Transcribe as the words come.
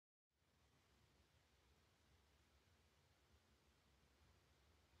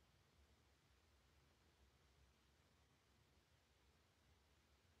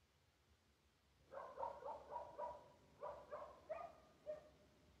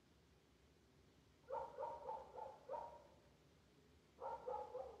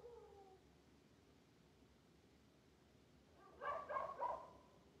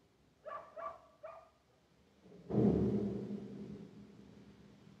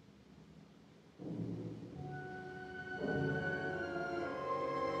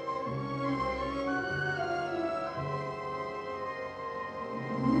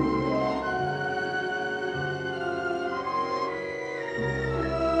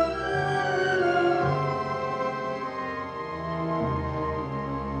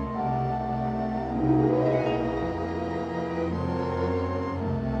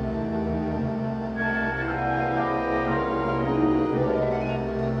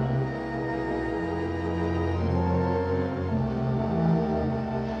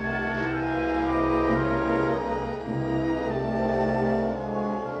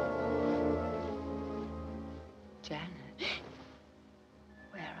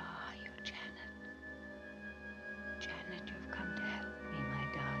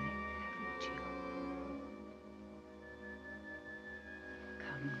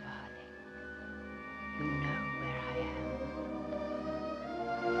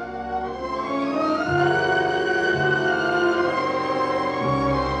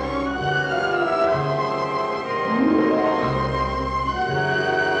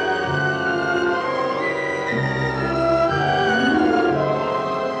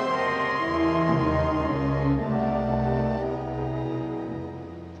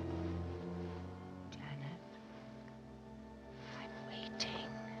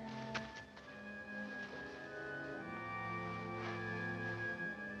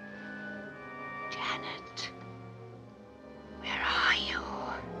Janet, where are you?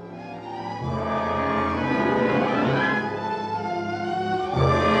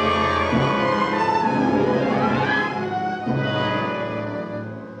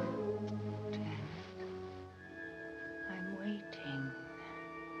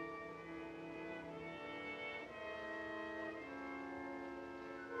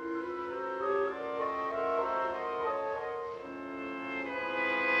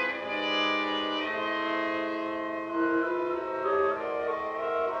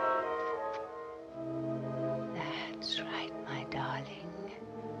 That's right, my darling.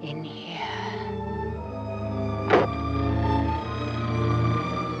 In here.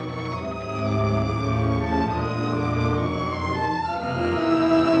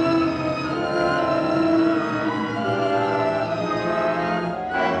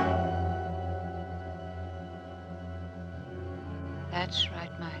 That's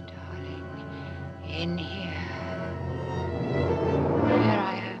right, my darling. In here. Here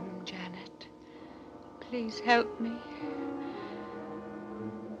I am, Janet. Please help me.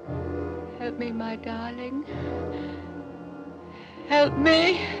 Help me, my darling. Help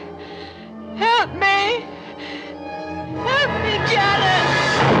me. Help me. Help me, Janet.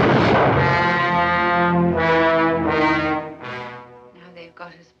 Now they've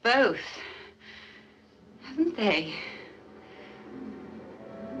got us both. Haven't they?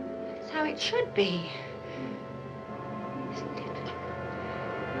 That's how it should be. Isn't it?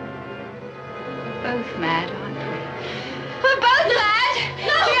 We're both mad, aren't we? We're both mad!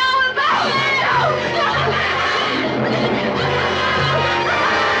 No! Yeah, we're both mad!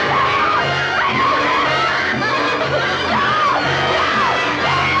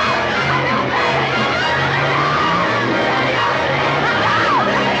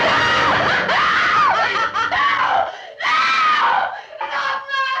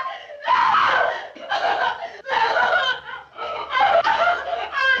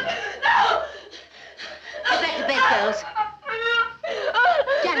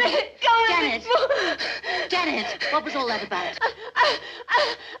 What was all that about? I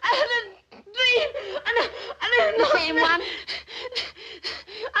had a dream, and I don't know. The same one?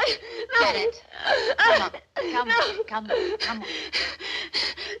 Janet, come on.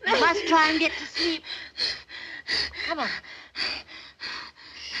 You must try and get to sleep. Come on.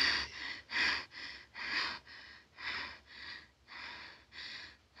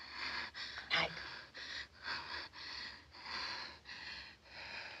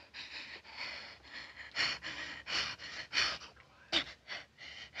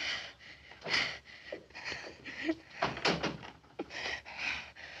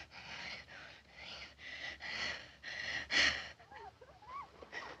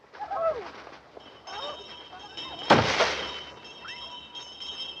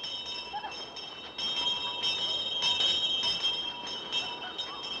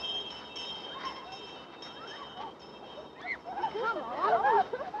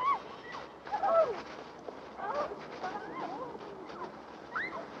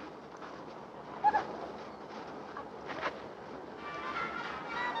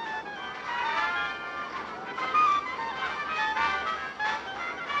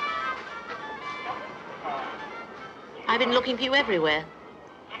 I've been looking for you everywhere.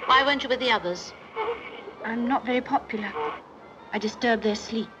 Why weren't you with the others? I'm not very popular. I disturb their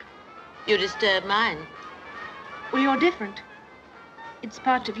sleep. You disturbed mine. Well, you're different. It's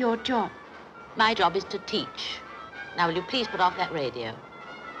part of your job. My job is to teach. Now, will you please put off that radio?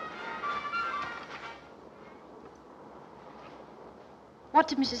 What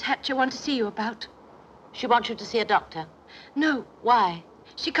did Mrs. Hatcher want to see you about? She wants you to see a doctor. No. Why?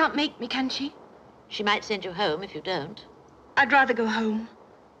 She can't make me, can she? She might send you home if you don't. I'd rather go home.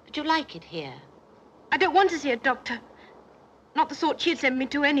 But you like it here. I don't want to see a doctor. Not the sort she'd send me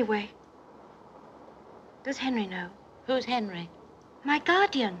to anyway. Does Henry know? Who's Henry? My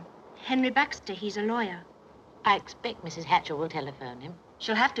guardian. Henry Baxter. He's a lawyer. I expect Mrs. Hatcher will telephone him.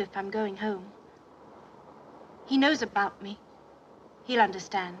 She'll have to if I'm going home. He knows about me. He'll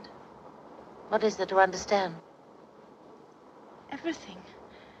understand. What is there to understand? Everything.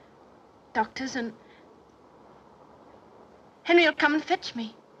 Doctors and... Henry will come and fetch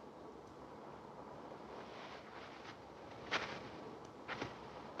me.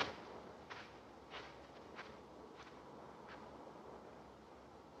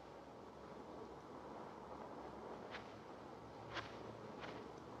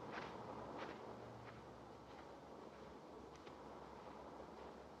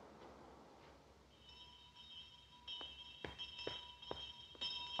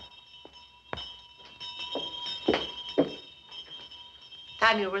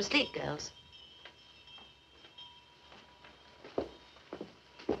 Time you were asleep, girls.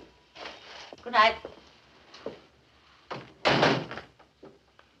 Good night.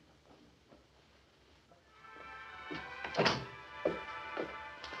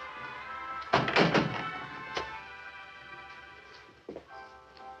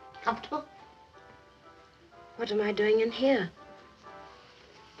 Comfortable? What am I doing in here?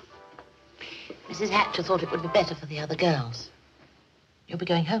 Mrs. Hatcher thought it would be better for the other girls. You'll be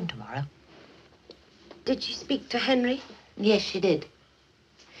going home tomorrow. Did she speak to Henry? Yes, she did.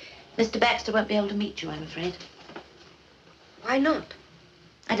 Mr. Baxter won't be able to meet you, I'm afraid. Why not?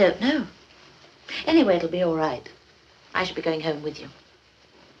 I don't know. Anyway, it'll be all right. I shall be going home with you.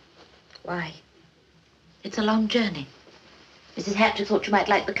 Why? It's a long journey. Mrs. Hatcher thought you might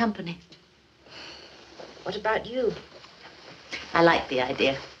like the company. What about you? I like the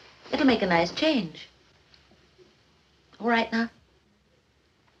idea. It'll make a nice change. All right now?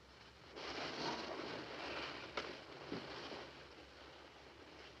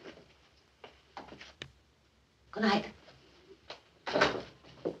 Good night.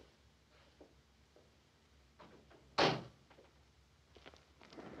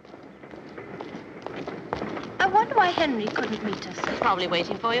 I wonder why Henry couldn't meet us. He's probably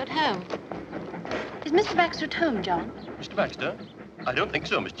waiting for you at home. Is Mr. Baxter at home, John? Mr. Baxter? I don't think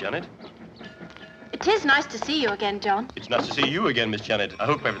so, Miss Janet. It is nice to see you again, John. It's nice to see you again, Miss Janet. I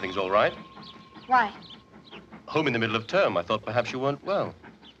hope everything's all right. Why? Home in the middle of term. I thought perhaps you weren't well.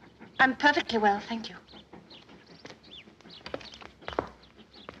 I'm perfectly well, thank you.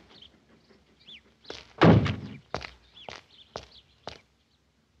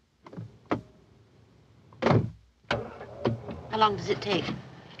 How long does it take?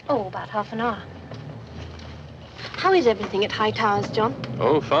 Oh, about half an hour. How is everything at High Towers, John?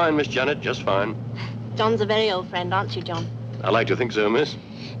 Oh, fine, Miss Janet, just fine. John's a very old friend, aren't you, John? I like to think so, miss.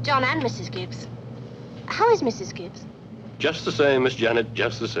 John and Mrs. Gibbs. How is Mrs. Gibbs? Just the same, Miss Janet,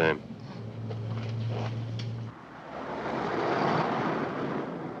 just the same.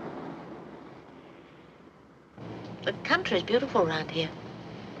 The country's beautiful around here.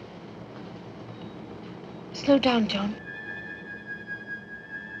 Slow down, John.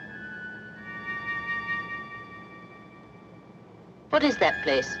 What is that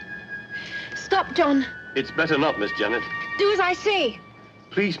place? Stop, John. It's better not, Miss Janet. Do as I say.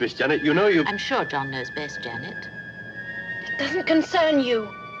 Please, Miss Janet, you know you... I'm sure John knows best, Janet. It doesn't concern you.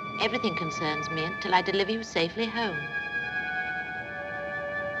 Everything concerns me until I deliver you safely home.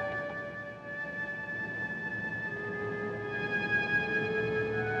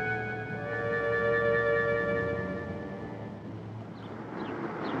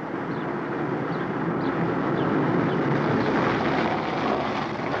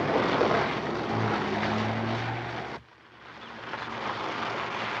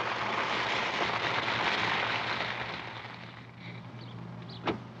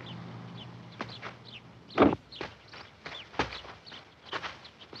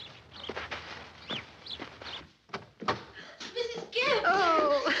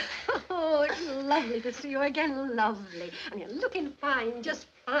 Lovely to see you again, lovely. And you're looking fine, just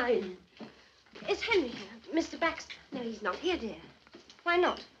fine. Is Henry here? Mr. Baxter? No, he's not here, dear. Why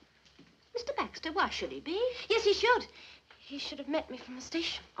not? Mr. Baxter, why should he be? Yes, he should. He should have met me from the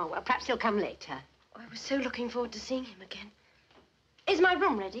station. Oh, well, perhaps he'll come later. I was so looking forward to seeing him again. Is my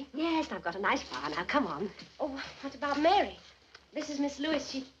room ready? Yes, I've got a nice fire now. Come on. Oh, what about Mary? This is Miss Lewis.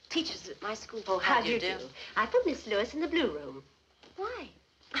 She teaches at my school. Oh, how do you do? I put Miss Lewis in the blue room. Why?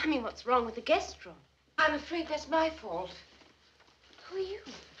 I mean, what's wrong with the guest room? I'm afraid that's my fault. Who are you?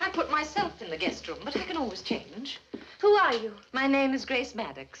 I put myself in the guest room, but I can always change. Who are you? My name is Grace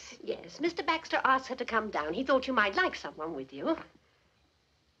Maddox. Yes, Mr. Baxter asked her to come down. He thought you might like someone with you.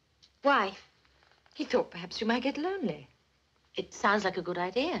 Why? He thought perhaps you might get lonely. It sounds like a good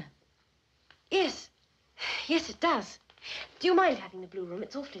idea. Yes. Yes, it does. Do you mind having the blue room?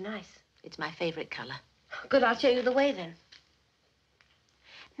 It's awfully nice. It's my favorite color. Good, I'll show you the way then.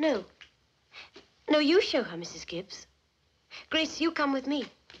 No. No, you show her, Mrs. Gibbs. Grace, you come with me.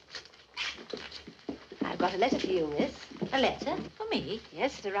 I've got a letter for you, miss. A letter for me?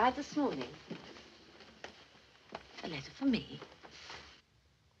 Yes, it arrived this morning. A letter for me?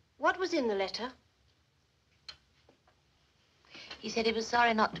 What was in the letter? He said he was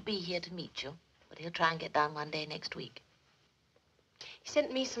sorry not to be here to meet you, but he'll try and get down one day next week. He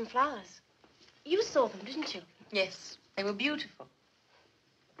sent me some flowers. You saw them, didn't you? Yes, they were beautiful.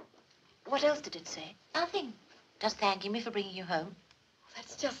 What else did it say? Nothing. Just thanking me for bringing you home.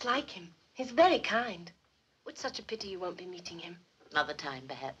 That's just like him. He's very kind. Oh, it's such a pity you won't be meeting him. Another time,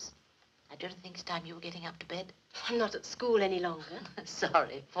 perhaps. I don't think it's time you were getting up to bed. I'm not at school any longer.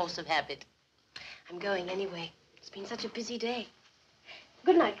 Sorry, force of habit. I'm going anyway. It's been such a busy day.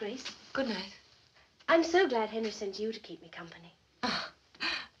 Good night, Grace. Good night. I'm so glad Henry sent you to keep me company. Oh,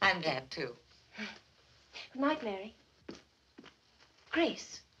 I'm glad, too. Good night, Mary.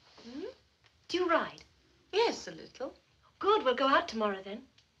 Grace, do you ride? Yes, a little. Good, we'll go out tomorrow then.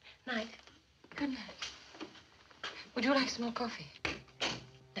 Night. Good night. Would you like some more coffee?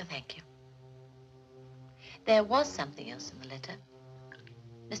 No, thank you. There was something else in the letter.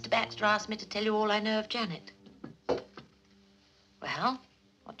 Mr. Baxter asked me to tell you all I know of Janet. Well,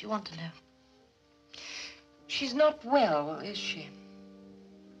 what do you want to know? She's not well, is she?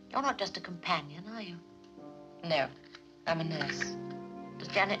 You're not just a companion, are you? No, I'm a nurse. Does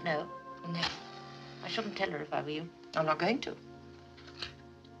Janet know? No. I shouldn't tell her if I were you. I'm not going to.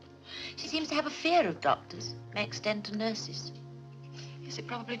 She seems to have a fear of doctors. May extend to nurses. Yes, it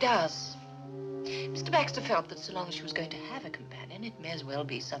probably does. Mr. Baxter felt that so long as she was going to have a companion, it may as well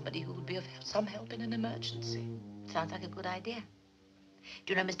be somebody who would be of some help in an emergency. Sounds like a good idea.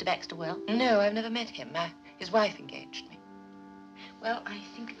 Do you know Mr. Baxter well? No, I've never met him. His wife engaged me. Well, I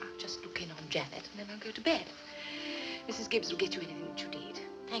think I'll just look in on Janet and then I'll go to bed. Mrs. Gibbs will get you anything that you need.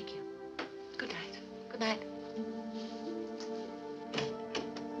 Thank you. Good night. Good night.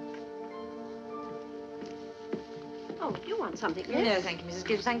 Oh, you want something, miss? No, thank you, Mrs.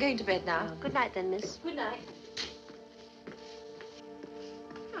 Gibbs. I'm going to bed now. Oh, good night then, miss. Good night.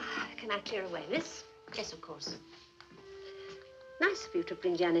 Can I clear away, miss? Yes, of course. Nice of you to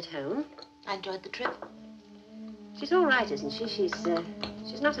bring Janet home. I enjoyed the trip. She's all right, isn't she? She's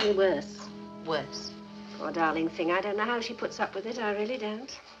not any worse. Worse? Poor darling thing. I don't know how she puts up with it. I really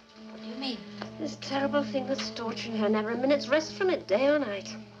don't. What do you mean? This terrible thing that's torturing her. Never a minute's rest from it, day or night.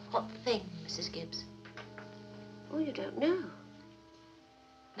 What thing, Mrs. Gibbs? Oh, you don't know?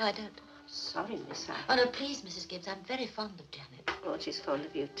 No, I don't. I'm sorry, miss. Oh, no, please, Mrs. Gibbs. I'm very fond of Janet. Oh, she's fond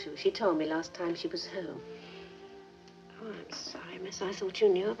of you, too. She told me last time she was home. Oh, I'm sorry, miss. I thought you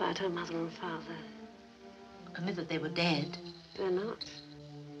knew about her mother and father. Only that they were dead. They're not.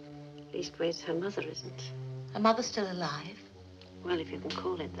 Leastways, her mother isn't. Her mother's still alive? Well, if you can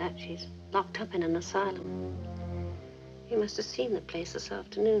call it that, she's locked up in an asylum. You must have seen the place this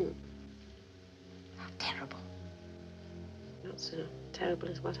afternoon. How terrible. Not so terrible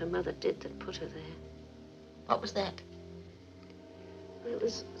as what her mother did that put her there. What was that? Well, it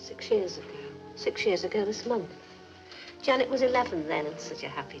was 6 years ago. 6 years ago this month. Janet was 11 then, and such a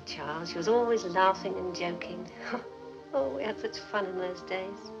happy child. She was always laughing and joking. Oh, we had such fun in those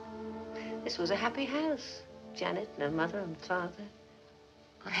days. This was a happy house. Janet, no mother and father.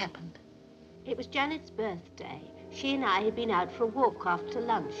 What happened? It was Janet's birthday. She and I had been out for a walk after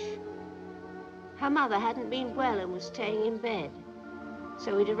lunch. Her mother hadn't been well and was staying in bed.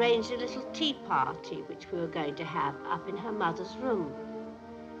 So we'd arranged a little tea party, which we were going to have up in her mother's room.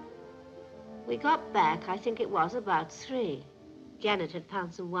 We got back, I think it was about 3. Janet had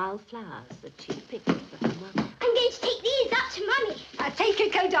found some wild flowers that she'd picked for her mother. I'm going to take these up to Mummy. I'll take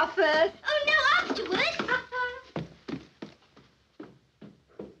your coat off first. Oh, no, afterwards.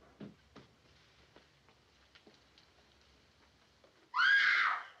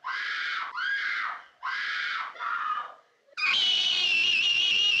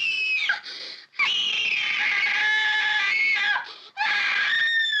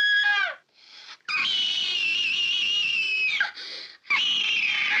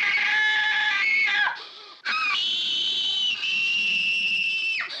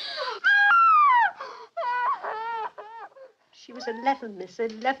 She was 11, miss,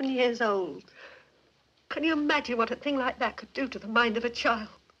 11 years old. Can you imagine what a thing like that could do to the mind of a child?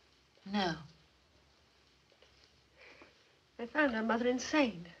 No. They found her mother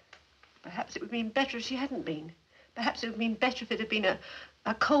insane. Perhaps it would have been better if she hadn't been. Perhaps it would have been better if it had been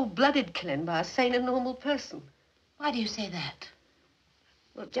a cold-blooded killing by a sane and normal person. Why do you say that?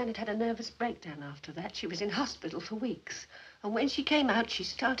 Well, Janet had a nervous breakdown after that. She was in hospital for weeks. And when she came out, she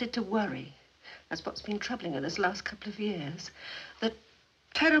started to worry. That's what's been troubling her this last couple of years. The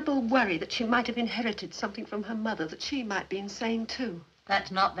terrible worry that she might have inherited something from her mother, that she might be insane, too.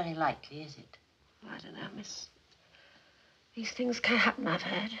 That's not very likely, is it? I don't know, miss. These things can happen, I've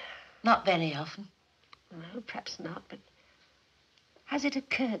heard. Not very often. No, perhaps not, but has it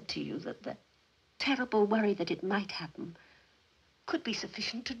occurred to you that the terrible worry that it might happen could be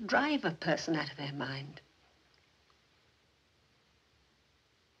sufficient to drive a person out of their mind?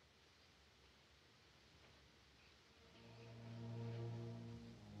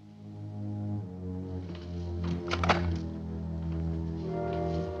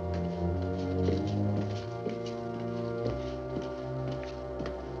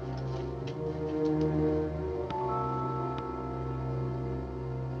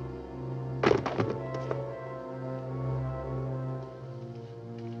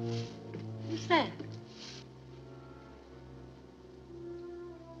 Who's there?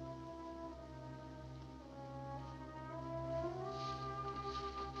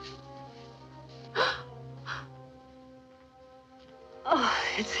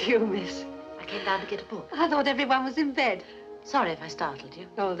 It's you, miss. I came down to get a book. I thought everyone was in bed. Sorry if I startled you.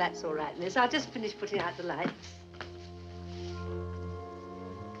 Oh, that's all right, miss. I'll just finish putting out the lights.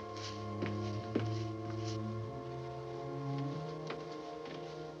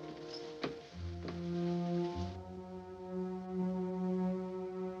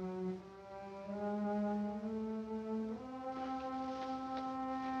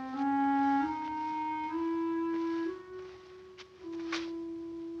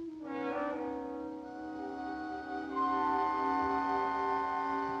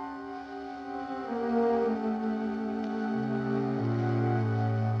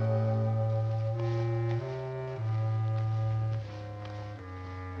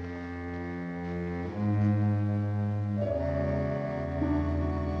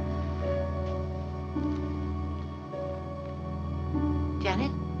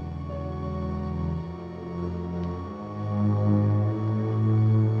 Janet?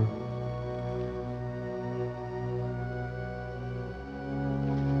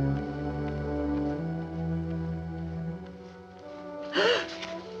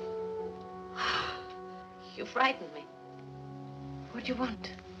 You frightened me. What do you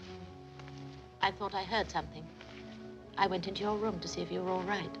want? I thought I heard something. I went into your room to see if you were all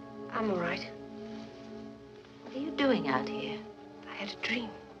right. I'm all right. What are you doing out here? I had a dream.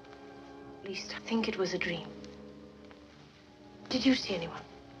 At least, I think it was a dream. Did you see anyone?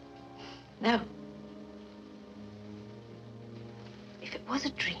 No. If it was a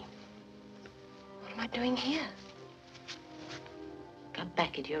dream, what am I doing here? Come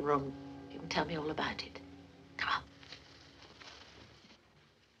back into your room. You can tell me all about it. Come on.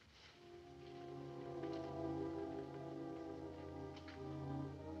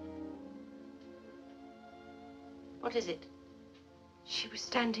 What is it? She was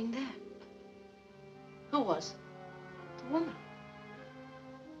standing there. Who was? The woman.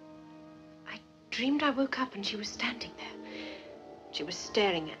 I dreamed I woke up and she was standing there. She was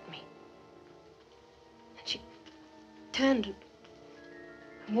staring at me. And she turned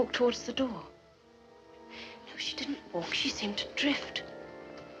and walked towards the door. No, she didn't walk. She seemed to drift.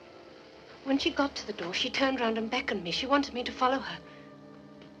 When she got to the door, she turned round and beckoned me. She wanted me to follow her.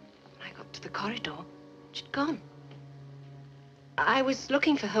 When I got to the corridor, she'd gone. I was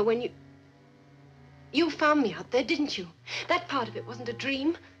looking for her when you found me out there, didn't you? That part of it wasn't a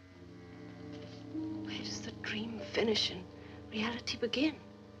dream. Where does the dream finish and reality begin?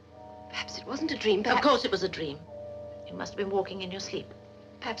 Perhaps it wasn't a dream. Perhaps... Of course it was a dream. You must have been walking in your sleep.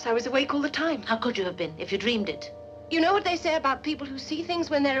 Perhaps I was awake all the time. How could you have been if you dreamed it? You know what they say about people who see things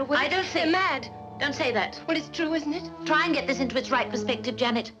when they're awake? I don't They're think... mad. Don't say that. Well, it's true, isn't it? Try and get this into its right perspective,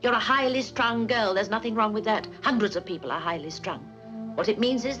 Janet. You're a highly strung girl. There's nothing wrong with that. Hundreds of people are highly strung. What it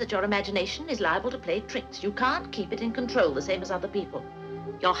means is that your imagination is liable to play tricks. You can't keep it in control the same as other people.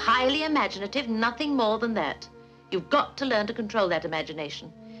 You're highly imaginative, nothing more than that. You've got to learn to control that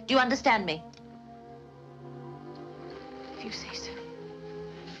imagination. Do you understand me? If you say so.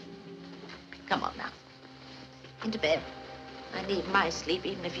 Come on now. Into bed. I need my sleep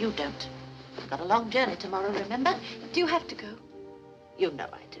even if you don't. I've got a long journey tomorrow, remember? Do you have to go? You know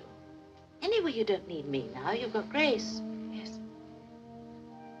I do. Anyway, you don't need me now. You've got Grace. Yes.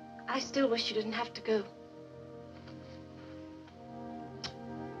 I still wish you didn't have to go.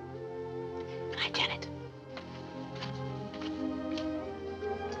 Good night, Janet.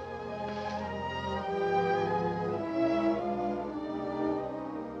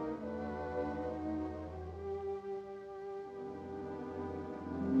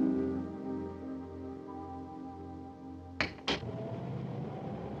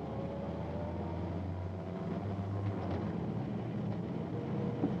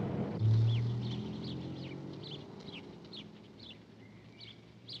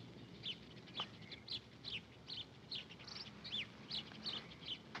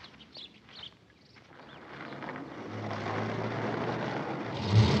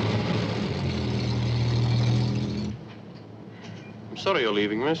 Sorry you're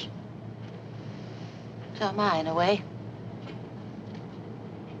leaving, miss. So am I, in a way.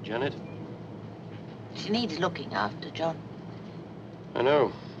 Janet? She needs looking after, John. I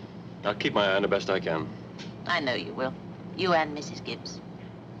know. I'll keep my eye on her best I can. I know you will. You and Mrs. Gibbs.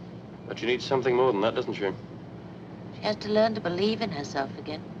 But she needs something more than that, doesn't she? She has to learn to believe in herself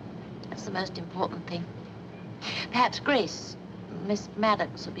again. That's the most important thing. Perhaps Grace, Miss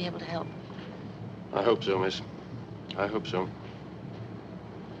Maddox, will be able to help. I hope so, miss. I hope so.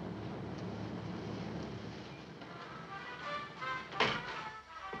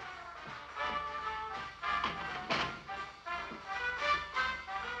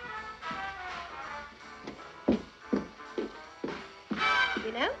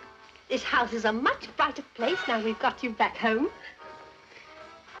 you know. This house is a much brighter place now we've got you back home.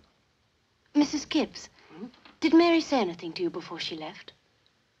 Mrs. Gibbs, did Mary say anything to you before she left?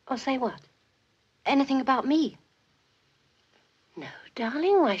 Or say what? Anything about me? No,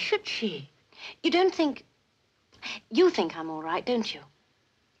 darling, why should she? You don't think... You think I'm all right, don't you?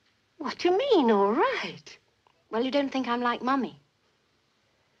 What do you mean, all right? Well, you don't think I'm like Mummy?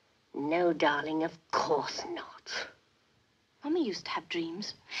 No, darling, of course not. Mummy used to have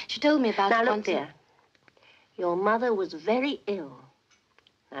dreams. She told me about now, it look, once. dear. Your mother was very ill.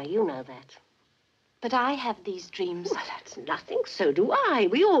 Now, you know that. But I have these dreams. Well, that's nothing. So do I.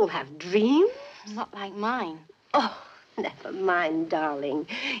 We all have dreams. Not like mine. Oh, never mind, darling.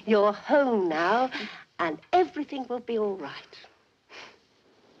 You're home now, and everything will be all right.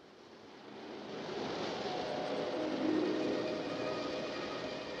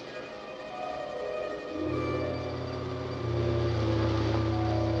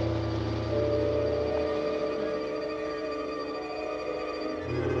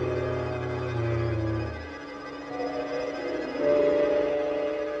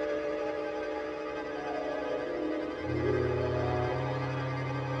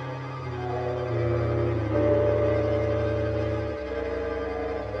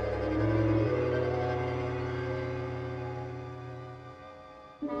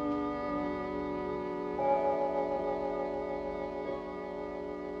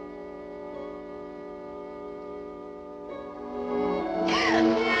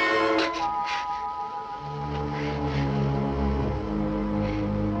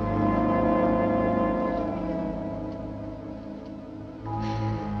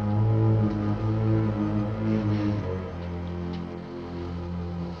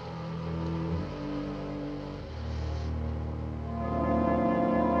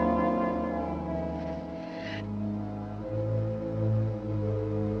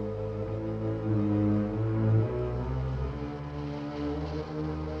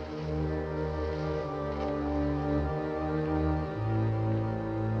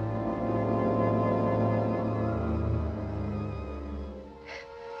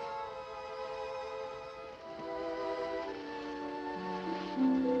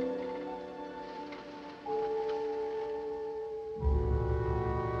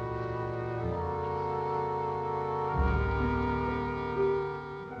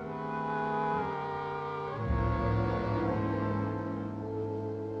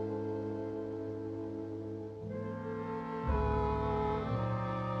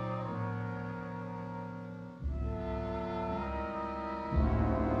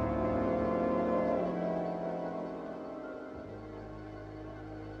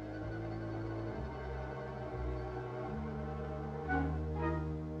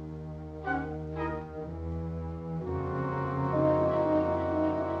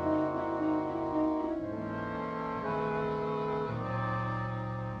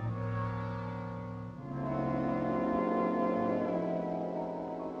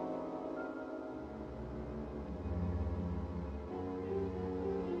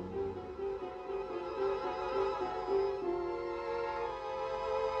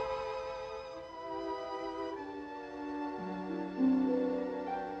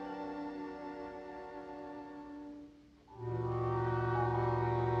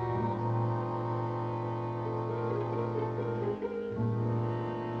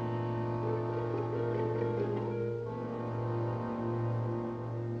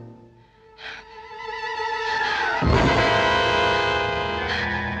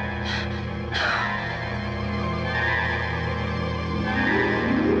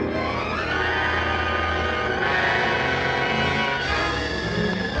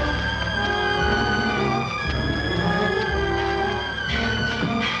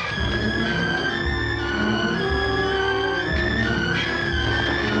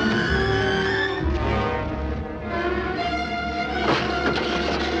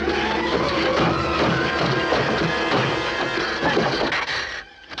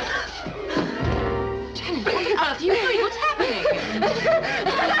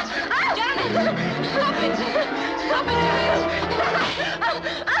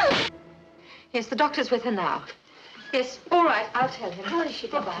 Yes, the doctor's with her now. Yes, all right, I'll tell him. How is she,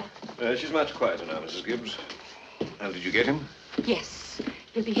 Doctor? She's much quieter now, Mrs. Gibbs. And did you get him? Yes,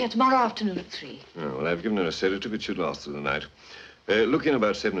 he'll be here tomorrow afternoon at 3. Oh, well, I've given her a sedative. It should last through the night. Look in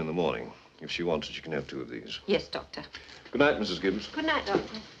about 7 in the morning. If she wants it, she can have 2 of these. Yes, Doctor. Good night, Mrs. Gibbs. Good night,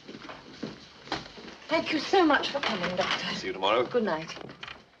 Doctor. Thank you so much for coming, Doctor. See you tomorrow. Good night.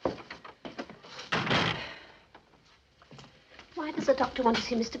 Why does the doctor want to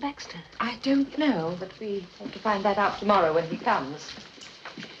see Mr. Baxter? I don't know, but we ought to find that out tomorrow when he comes.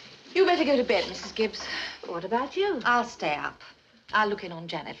 You better go to bed, Mrs. Gibbs. What about you? I'll stay up. I'll look in on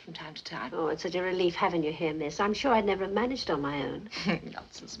Janet from time to time. Oh, it's such a relief having you here, miss. I'm sure I'd never have managed on my own.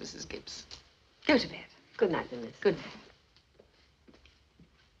 Nonsense, Mrs. Gibbs. Go to bed. Good night, then, miss. Good night.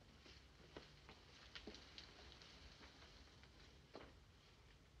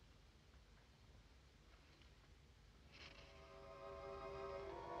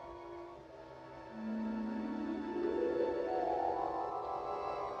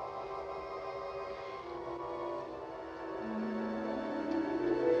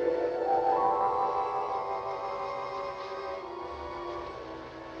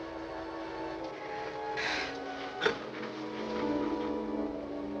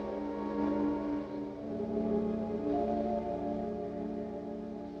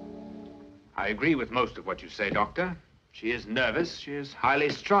 I agree with most of what you say, Doctor. She is nervous. She is highly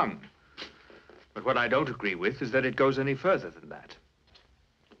strung. But what I don't agree with is that it goes any further than that.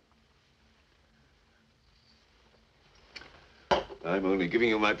 I'm only giving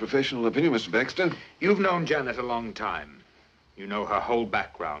you my professional opinion, Mr. Baxter. You've known Janet a long time. You know her whole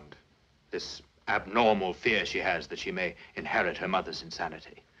background. This abnormal fear she has that she may inherit her mother's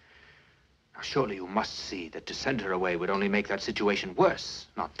insanity. Now, surely you must see that to send her away would only make that situation worse,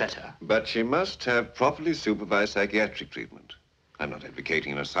 not better. But she must have properly supervised psychiatric treatment. I'm not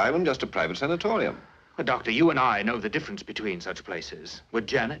advocating an asylum, just a private sanatorium. Well, Doctor, you and I know the difference between such places. Would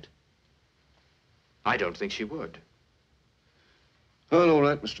Janet? I don't think she would. Well, all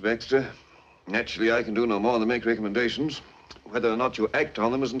right, Mr. Baxter. Naturally, I can do no more than make recommendations. Whether or not you act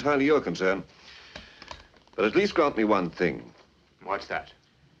on them is entirely your concern. But at least grant me one thing. What's that?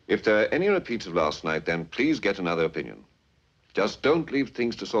 If there are any repeats of last night, then please get another opinion. Just don't leave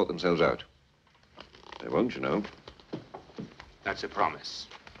things to sort themselves out. They won't, you know. That's a promise.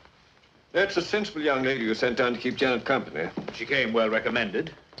 That's a sensible young lady you sent down to keep Janet company. She came well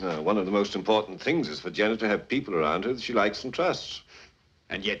recommended. One of the most important things is for Janet to have people around her that she likes and trusts.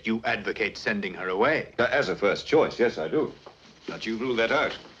 And yet you advocate sending her away. As a first choice, yes, I do. But you rule that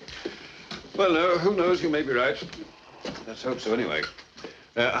out. Well, no, who knows? You may be right. Let's hope so, anyway.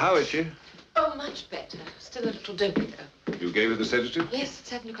 How is she? Oh, much better. Still a little dopey, though. You gave her the sedative? Yes, at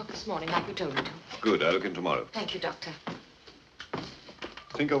 7 o'clock this morning, like you told me to. Good. I'll look in tomorrow. Thank you, Doctor.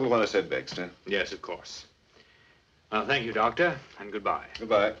 Think over what I said, Baxter. Yes, of course. Well, thank you, Doctor, and goodbye.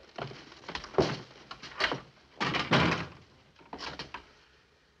 Goodbye.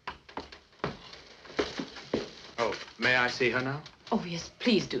 Oh, may I see her now? Oh, yes,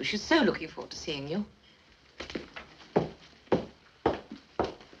 please do. She's so looking forward to seeing you.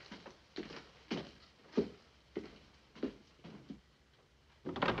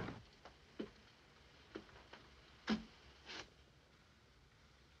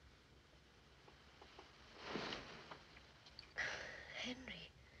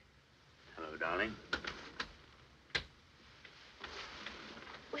 Hello, darling.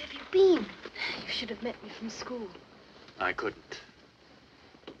 Where have you been? You should have met me from school. I couldn't.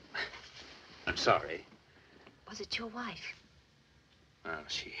 I'm sorry. Was it your wife? Well,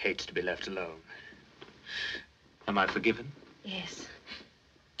 she hates to be left alone. Am I forgiven? Yes.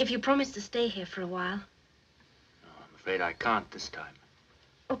 If you promise to stay here for a while. No, I'm afraid I can't this time.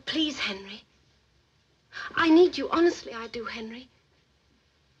 Oh, please, Henry. I need you. Honestly, I do, Henry.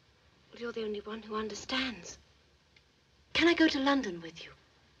 Well, you're the only one who understands. Can I go to London with you?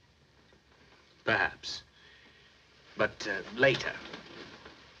 Perhaps. But later.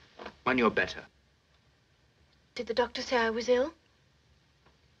 When you're better. Did the doctor say I was ill?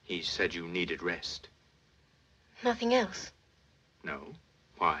 He said you needed rest. Nothing else? No.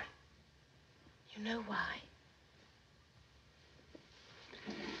 Why? You know why.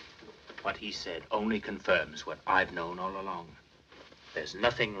 What he said only confirms what I've known all along. There's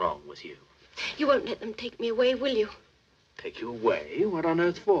nothing wrong with you. You won't let them take me away, will you? Take you away? What on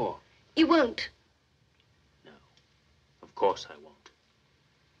earth for? You won't. No. Of course I won't.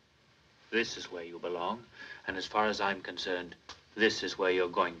 This is where you belong, and as far as I'm concerned, this is where you're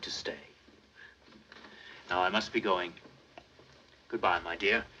going to stay. Now, I must be going. Goodbye, my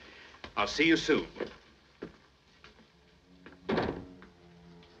dear. I'll see you soon.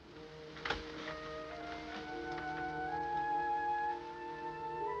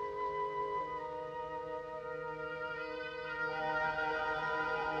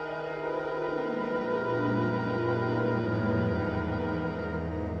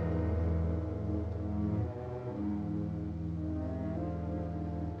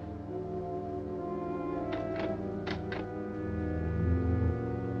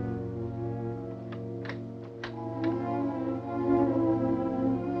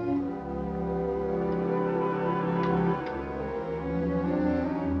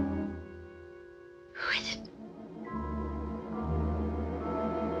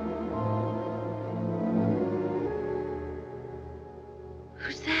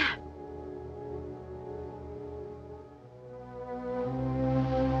 Who's there?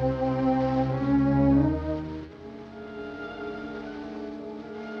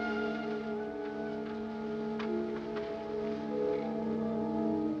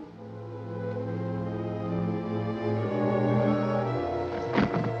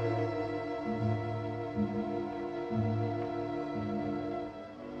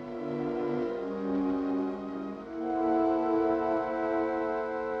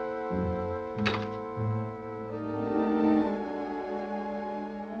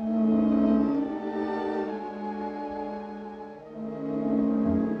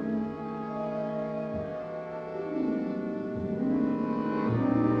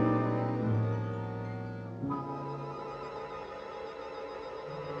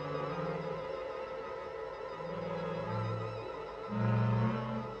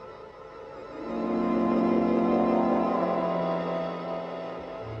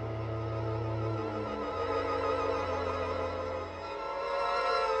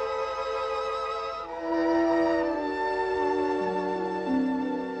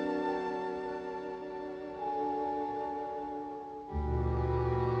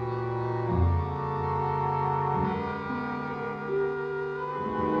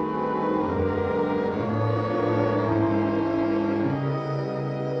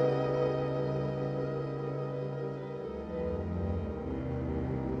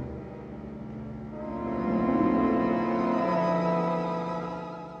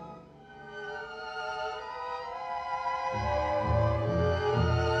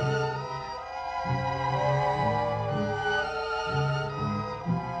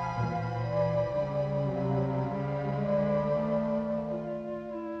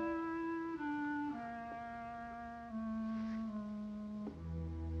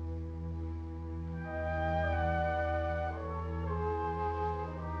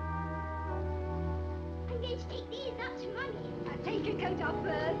 Take these out to Mummy. I'll take your coat off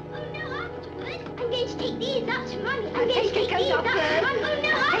first. Oh, no, afterwards. I'm going to take these out to Mummy. I'm going to take these out to Mummy. Oh, no,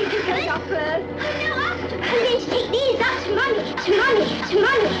 afterwards. Take your coat off first. Oh, no, afterwards. I'm going to take these out to Mummy. To Mummy. To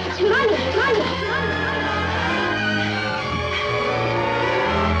Mummy. To Mummy. To Mummy. To Mummy.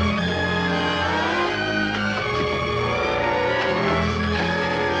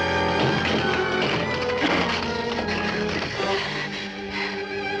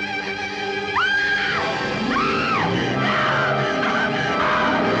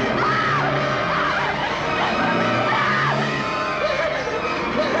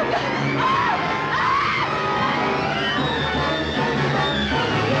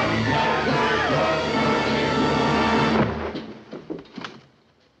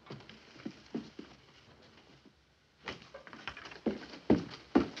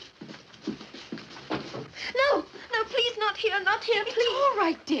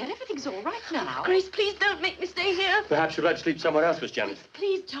 All right now. Grace, please don't make me stay here. Perhaps you'd like to sleep somewhere else, Miss Janet.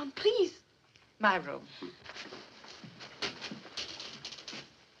 Please, John, please. My room.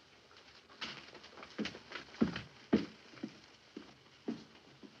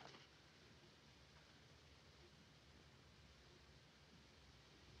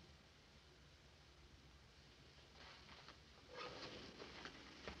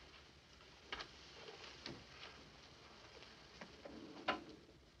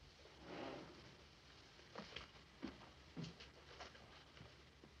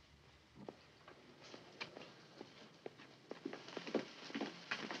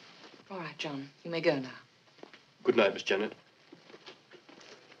 All right, John. You may go now. Good night, Miss Janet.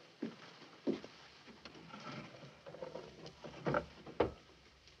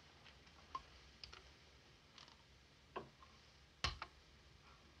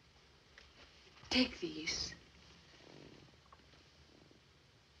 Take these.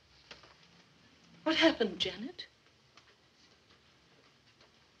 What happened, Janet?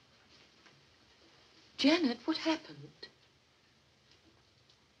 Janet, what happened?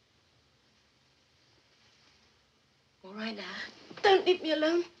 All right now. Don't leave me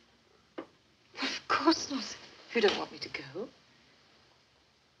alone. Of course not. If you don't want me to go.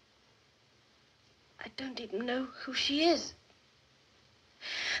 I don't even know who she is.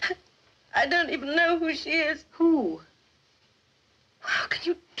 I don't even know who she is. Who? How can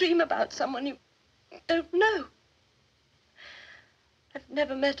you dream about someone you don't know? I've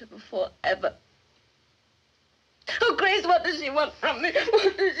never met her before, ever. Oh, Grace, what does she want from me?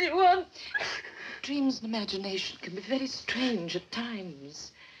 What does she want? Dreams and imagination can be very strange at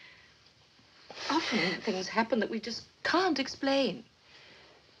times. Often things happen that we just can't explain.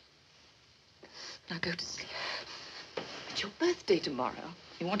 Now go to sleep. It's your birthday tomorrow.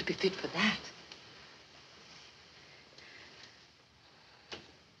 You want to be fit for that.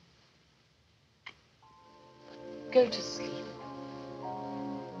 Go to sleep.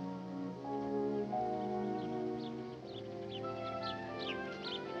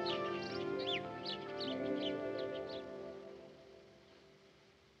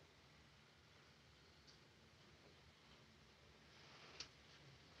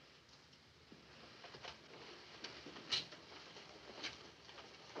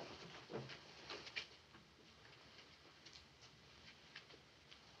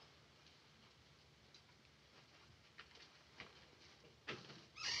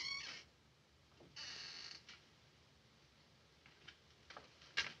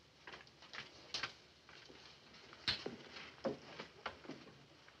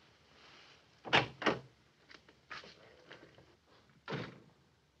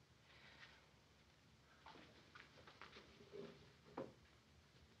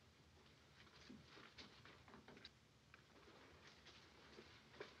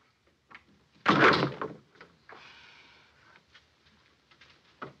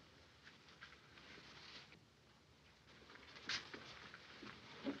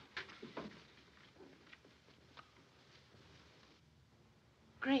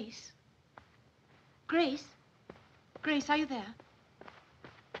 Grace? Grace? Grace, are you there?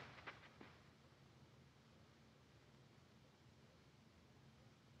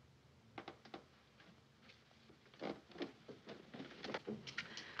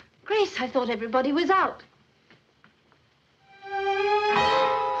 Grace, I thought everybody was out.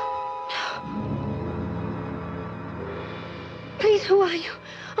 Please, who are you?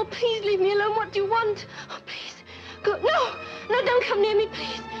 Oh, please leave me alone. What do you want? Oh, please. Go. No, no, don't come near me,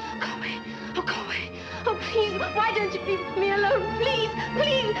 please. Go away. Oh, go away. Oh, please, why don't you leave me alone? Please,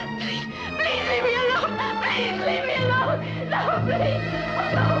 please, please, please leave me alone. Please leave me alone. No, please. Oh,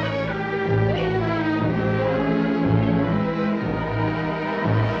 no. Please.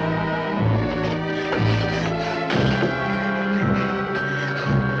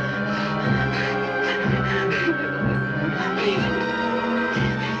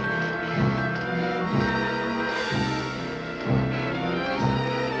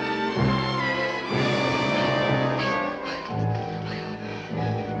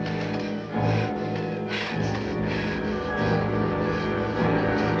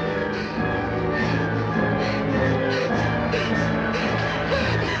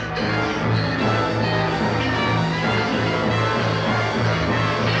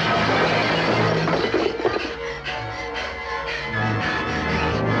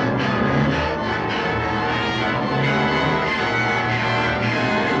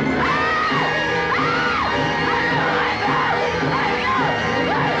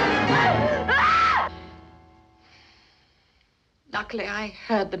 Luckily, I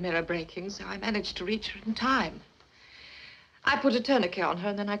heard the mirror breaking, so I managed to reach her in time. I put a tourniquet on her,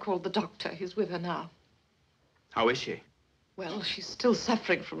 and then I called the doctor. He's with her now. How is she? Well, she's still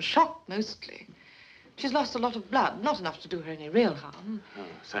suffering from shock, mostly. She's lost a lot of blood, not enough to do her any real harm. Oh,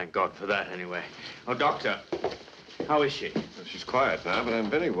 thank God for that, anyway. Oh, Doctor, how is she? Well, she's quiet now, but I'm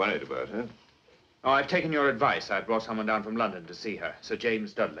very worried about her. Oh, I've taken your advice. I brought someone down from London to see her, Sir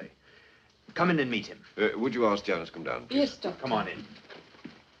James Dudley. Come in and meet him. Would you ask Janet to come down, please? Yes, Doctor. Come on in.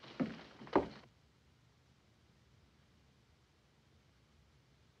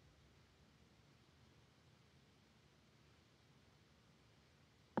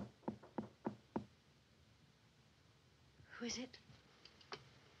 Who is it?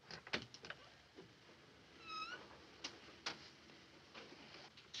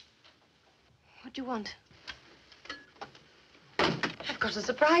 What do you want? I've got a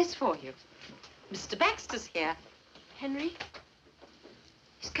surprise for you. Mr. Baxter's here. Henry?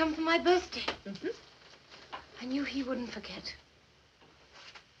 He's come for my birthday. Mm-hmm. I knew he wouldn't forget.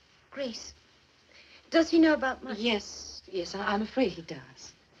 Grace, does he know about my... Yes, I'm afraid he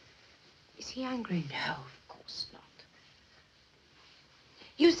does. Is he angry? No, of course not.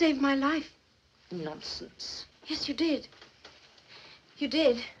 You saved my life. Nonsense. Yes, you did. You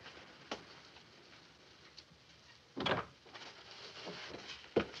did.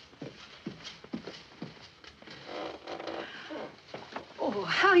 Oh,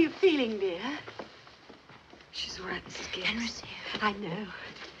 how are you feeling, dear? She's all right, Mrs. Gibbs. Henry's here. I know.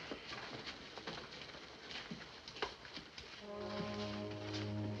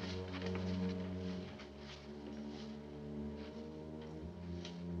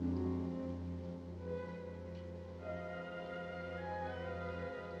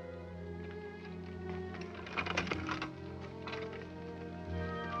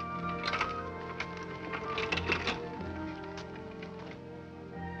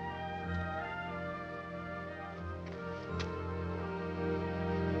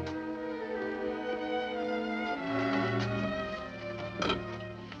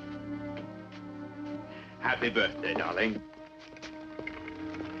 Happy birthday, darling.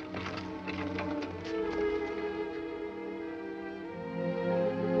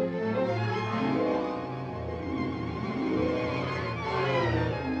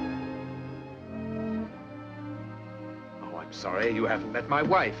 Oh, I'm sorry, you haven't met my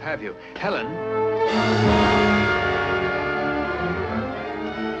wife, have you? Helen?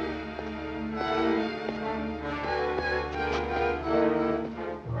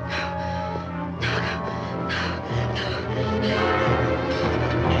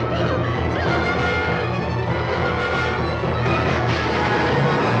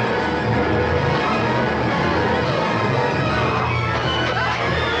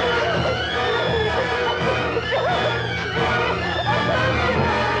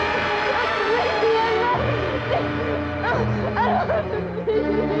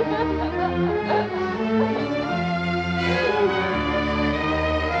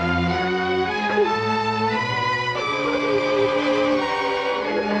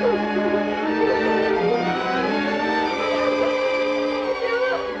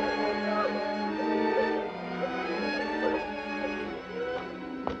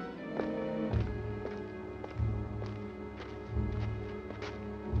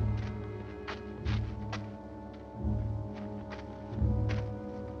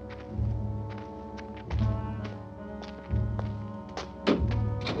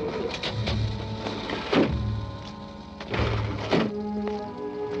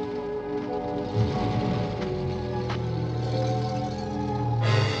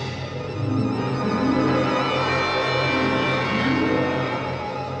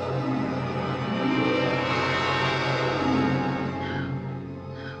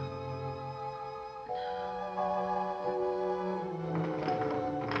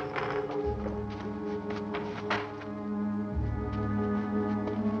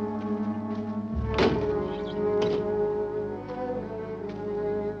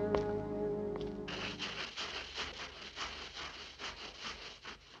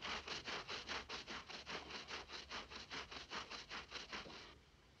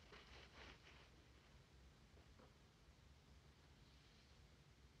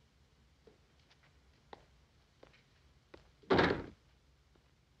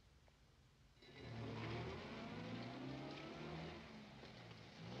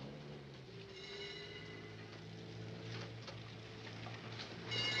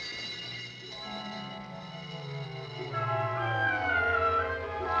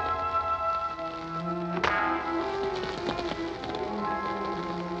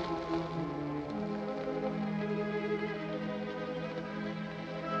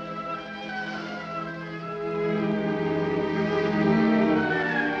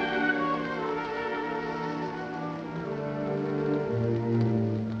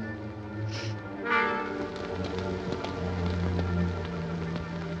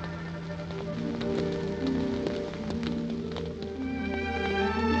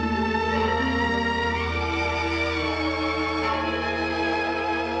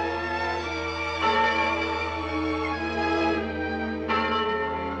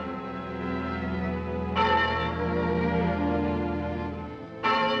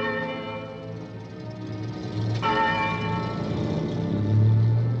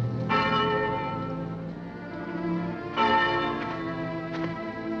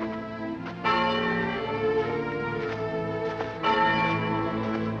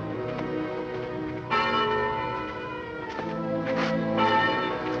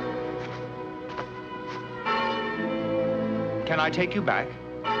 Can I take you back?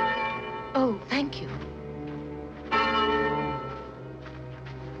 Oh, thank you.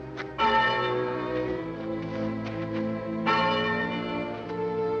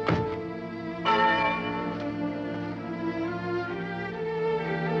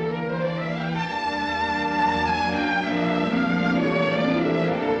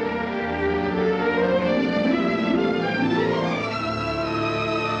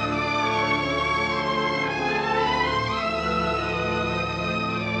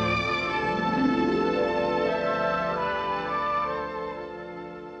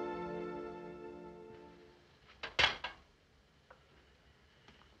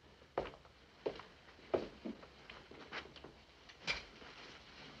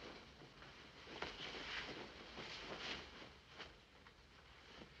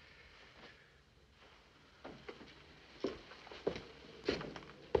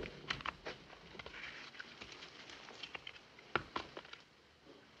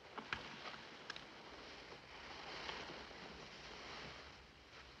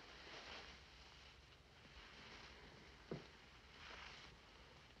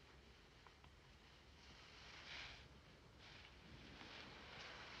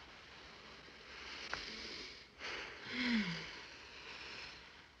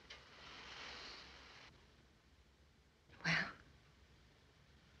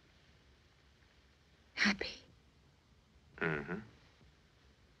 happy. Mm-hmm.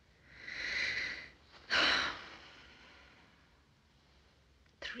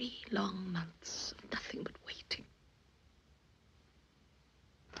 3 long months of nothing but waiting.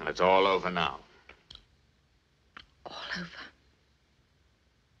 It's all over now. All over.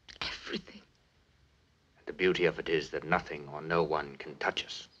 Everything. The beauty of it is that nothing or no one can touch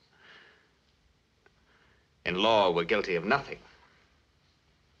us. In law, we're guilty of nothing.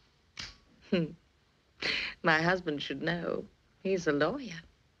 My husband should know. He's a lawyer.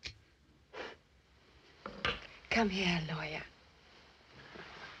 Come here, lawyer.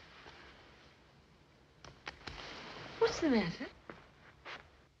 What's the matter?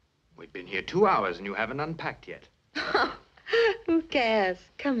 We've been here 2 hours and you haven't unpacked yet. Who cares?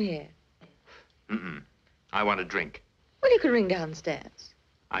 Come here. Mm-mm. I want a drink. Well, you could ring downstairs.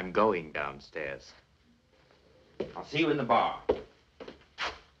 I'm going downstairs. I'll see you in the bar.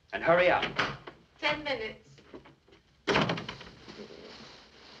 And hurry up. 10 minutes.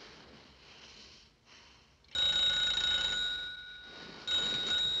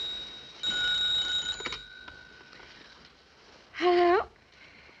 Hello?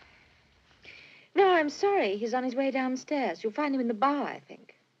 No, I'm sorry. He's on his way downstairs. You'll find him in the bar, I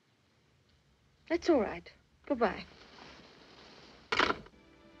think. That's all right. Goodbye.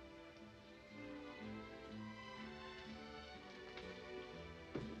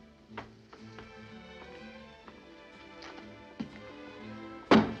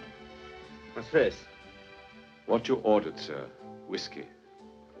 What's this? What you ordered, sir. Whiskey.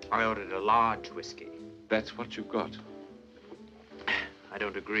 I ordered a large whiskey. That's what you got. I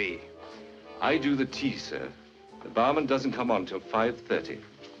don't agree. I do the tea, sir. The barman doesn't come on till 5:30.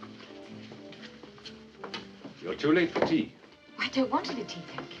 You're too late for tea. I don't want any tea,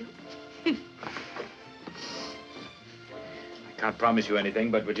 thank you. I can't promise you anything,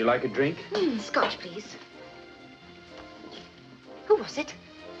 but would you like a drink? Scotch, please. Who was it?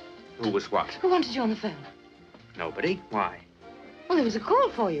 Who was what? Who wanted you on the phone? Nobody. Why? Well, there was a call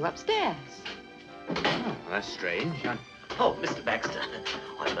for you upstairs. Oh, that's strange. Oh, Mr. Baxter.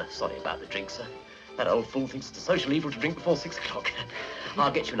 I'm sorry about the drink, sir. That old fool thinks it's a social evil to drink before 6 o'clock.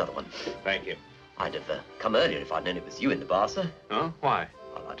 I'll get you another one. Thank you. I'd have come earlier if I'd known it was you in the bar, sir. Oh, why?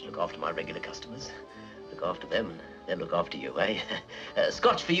 I like to look after my regular customers. Look after them, and they'll look after you, eh?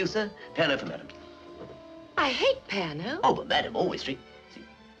 Scotch for you, sir. Piano for madam. I hate piano. Oh, but madam always treat...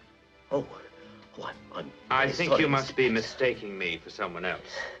 Oh, I'm I very think sorry, you Mr. must be mistaking me for someone else.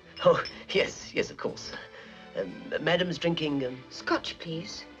 Oh, yes, of course. Madam's drinking... Scotch,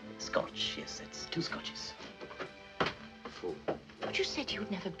 please. Scotch, yes, that's 2 scotches. Fool. But you said you'd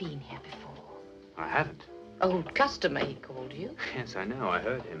never been here before. I haven't. Old customer, he called you. Yes, I know. I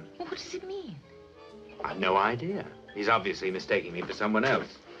heard him. Well, what does it mean? I've no idea. He's obviously mistaking me for someone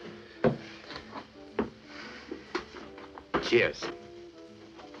else. Cheers.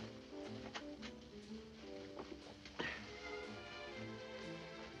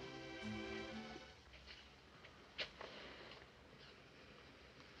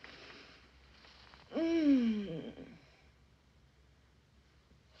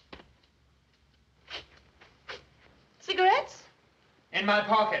 Cigarettes? In my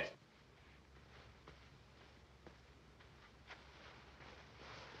pocket.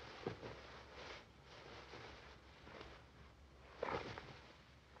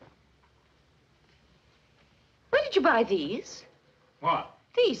 Where did you buy these? What?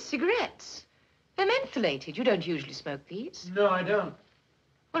 These cigarettes. They're mentholated. You don't usually smoke these. No, I don't.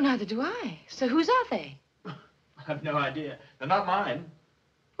 Well, neither do I. So whose are they? I have no idea. They're not mine.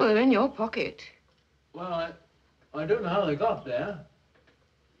 Well, they're in your pocket. Well, I don't know how they got there.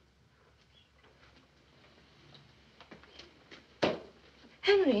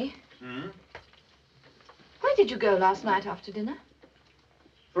 Henry? Where did you go last night after dinner?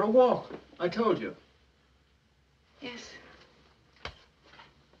 For a walk. I told you. Yes.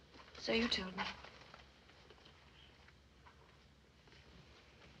 So you told me.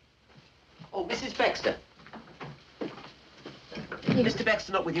 Oh, Mrs. Baxter. Mr.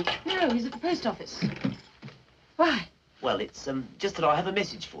 Baxter not with you? No, he's at the post office. Why? Well, it's just that I have a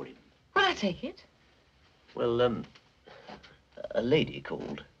message for him. Will I take it? Well, a lady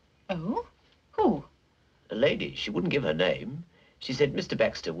called. Oh? Who? A lady. She wouldn't give her name. She said Mr.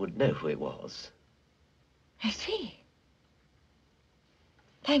 Baxter would know who it was. I see.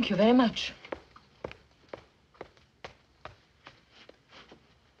 Thank you very much.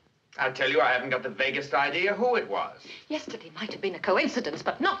 I'll tell you, I haven't got the vaguest idea who it was. Yesterday might have been a coincidence,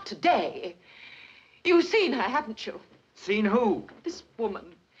 but not today. You've seen her, haven't you? Seen who? This woman.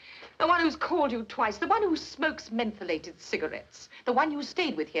 The one who's called you twice. The one who smokes mentholated cigarettes. The one you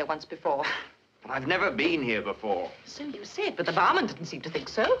stayed with here once before. But I've never been here before. So you said, but the barman didn't seem to think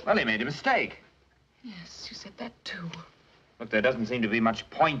so. Well, he made a mistake. Yes, you said that too. Look, there doesn't seem to be much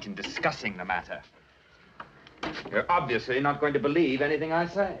point in discussing the matter. You're obviously not going to believe anything I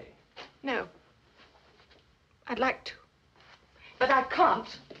say. No. I'd like to. But I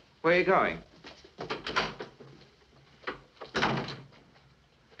can't. Where are you going?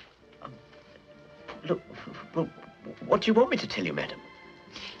 Look, well, what do you want me to tell you, madam?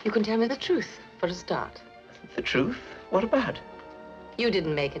 You can tell me the truth, for a start. The truth? What about? You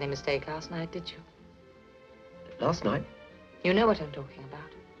didn't make any mistake last night, did you? Last night? You know what I'm talking about.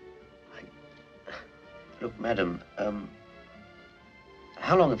 Look, madam,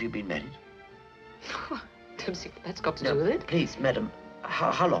 how long have you been married? Don't see what that's got to do with it. Please, madam,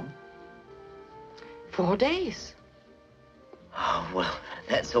 how long? 4 days. Oh, well,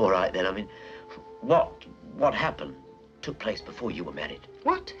 that's all right then. I mean, what happened took place before you were married?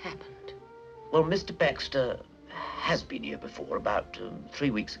 What happened? Well, Mr. Baxter has been here before, about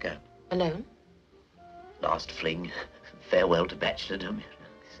 3 weeks ago. Alone? Last fling, farewell to bachelordom.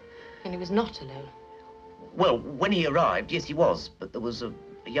 And he was not alone. Well, when he arrived, yes, he was, but there was a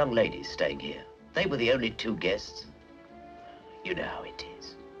young lady staying here. They were the only 2 guests. You know how it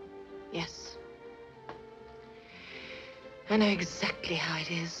is. Yes. I know exactly how it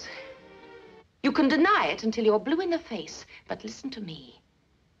is. You can deny it until you're blue in the face, but listen to me.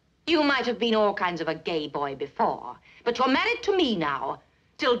 You might have been all kinds of a gay boy before, but you're married to me now,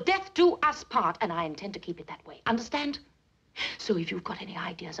 till death do us part, and I intend to keep it that way. Understand? So if you've got any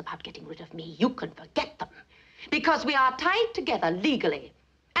ideas about getting rid of me, you can forget them. Because we are tied together legally,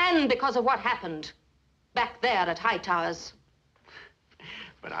 and because of what happened back there at Hightowers.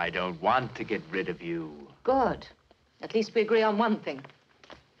 But I don't want to get rid of you. Good. At least we agree on one thing.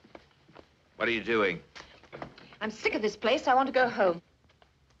 What are you doing? I'm sick of this place. I want to go home.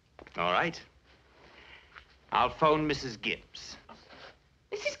 All right. I'll phone Mrs. Gibbs.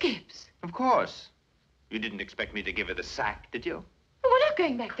 Mrs. Gibbs? Of course. You didn't expect me to give her the sack, did you? Well, we're not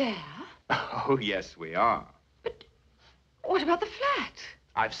going back there. Oh, yes, we are. But what about the flat?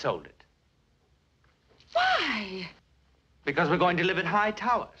 I've sold it. Why? Because we're going to live at High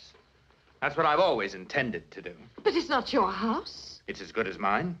Towers. That's what I've always intended to do. But it's not your house. It's as good as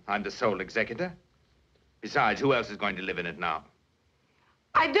mine. I'm the sole executor. Besides, who else is going to live in it now?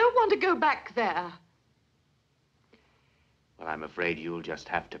 I don't want to go back there. Well, I'm afraid you'll just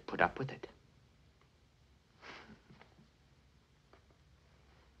have to put up with it.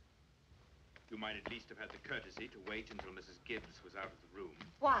 You might at least have had the courtesy to wait until Mrs. Gibbs was out of the room.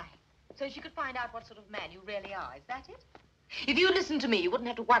 Why? So she could find out what sort of man you really are. Is that it? If you listened to me, you wouldn't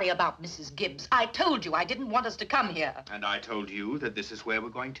have to worry about Mrs. Gibbs. I told you I didn't want us to come here. And I told you that this is where we're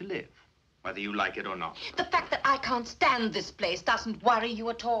going to live, whether you like it or not. The fact that I can't stand this place doesn't worry you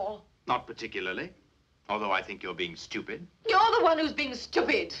at all. Not particularly, although I think you're being stupid. You're the one who's being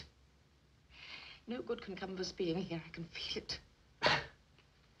stupid. No good can come of us being here. I can feel it.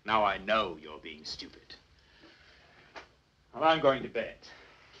 Now I know you're being stupid. Well, I'm going to bed.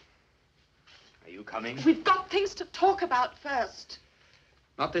 Are you coming? We've got things to talk about first.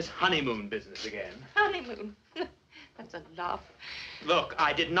 Not this honeymoon business again. Honeymoon? That's a laugh. Look,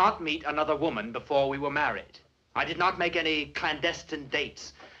 I did not meet another woman before we were married. I did not make any clandestine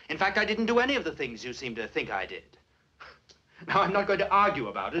dates. In fact, I didn't do any of the things you seem to think I did. Now, I'm not going to argue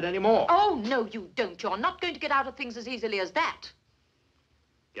about it anymore. Oh, no, you don't. You're not going to get out of things as easily as that.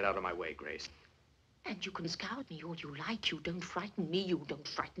 Get out of my way, Grace. And you can scowl at me all you like. You don't frighten me. You don't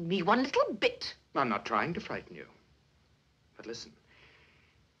frighten me one little bit. I'm not trying to frighten you. But listen,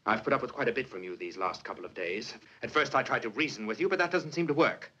 I've put up with quite a bit from you these last couple of days. At first, I tried to reason with you, but that doesn't seem to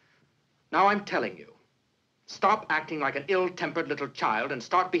work. Now I'm telling you, stop acting like an ill-tempered little child and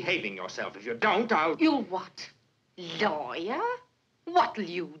start behaving yourself. If you don't, I'll... You'll what? Lawyer? What'll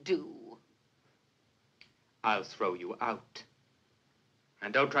you do? I'll throw you out.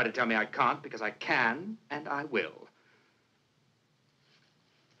 And don't try to tell me I can't, because I can, and I will.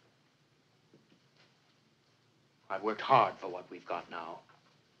 I've worked hard for what we've got now.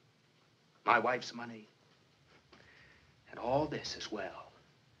 My wife's money. And all this as well.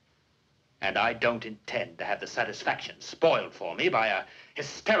 And I don't intend to have the satisfaction spoiled for me by a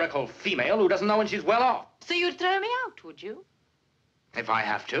hysterical female who doesn't know when she's well off. So you'd throw me out, would you? If I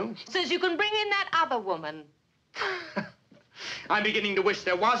have to. Since you can bring in that other woman. I'm beginning to wish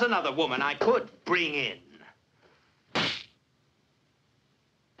there was another woman I could bring in.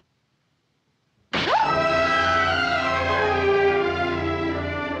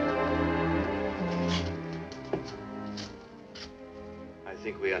 I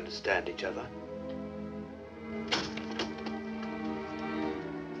think we understand each other.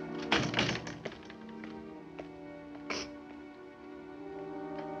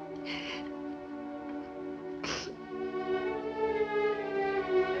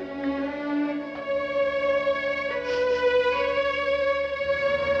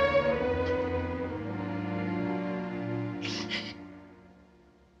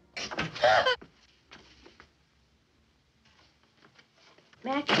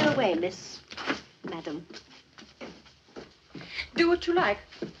 May I go away, Madam? Do what you like.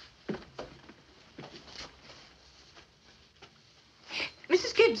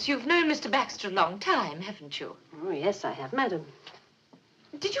 Mrs. Gibbs, you've known Mr. Baxter a long time, haven't you? Oh, yes, I have, Madam.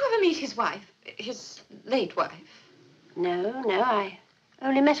 Did you ever meet his wife? His late wife? No, I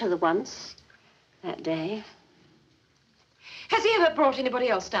only met her the once that day. Has he ever brought anybody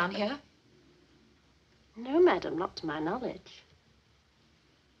else down here? No, Madam, not to my knowledge.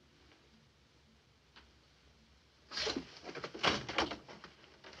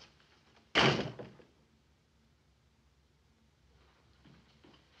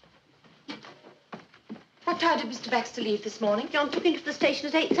 What time did Mr. Baxter leave this morning? John took him to the station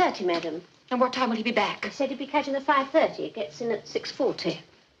at 8:30, Madam. And what time will he be back? He said he'd be catching the 5:30. It gets in at 6:40.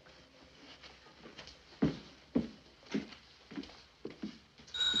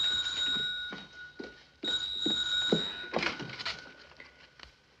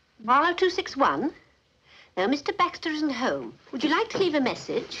 Marlowe 261. No, Mr. Baxter isn't home. Would you like to leave a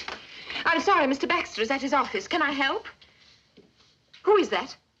message? I'm sorry, Mr. Baxter is at his office. Can I help? Who is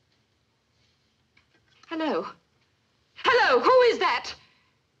that? Hello? Hello, who is that?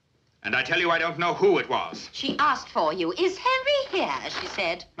 And I tell you, I don't know who it was. She asked for you. Is Henry here, she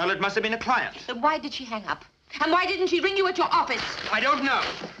said. Well, it must have been a client. Then why did she hang up? And why didn't she ring you at your office? I don't know.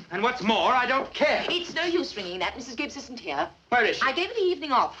 And what's more, I don't care. It's no use ringing that. Mrs. Gibbs isn't here. Where is she? I gave her the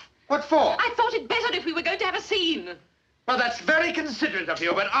evening off. What for? I thought it better if we were going to have a scene. Well, that's very considerate of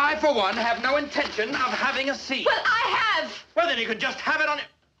you, but I, for one, have no intention of having a scene. Well, I have. Well, then you could just have it on your...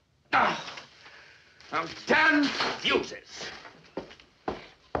 Oh, damn fuses.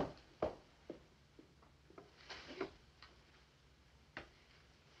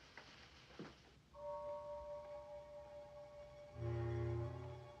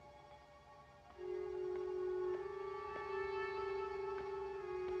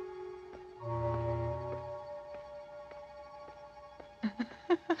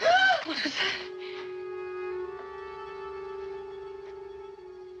 What was that?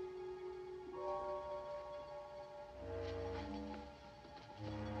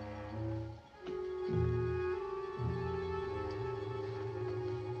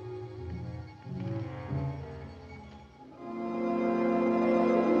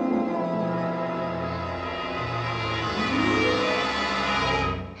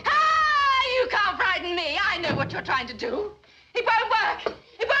 You can't frighten me. I know what you're trying to do. It won't work.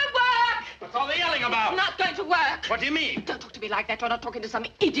 It won't work. What's all the yelling about? Not going to work. What do you mean? Don't talk to me like that. You're not talking to some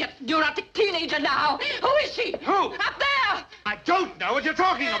idiot, neurotic teenager now. Who is she? Who? Up there. I don't know what you're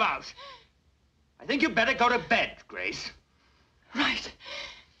talking about. I think you'd better go to bed, Grace. Right.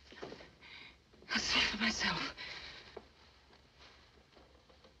 I'll see for myself.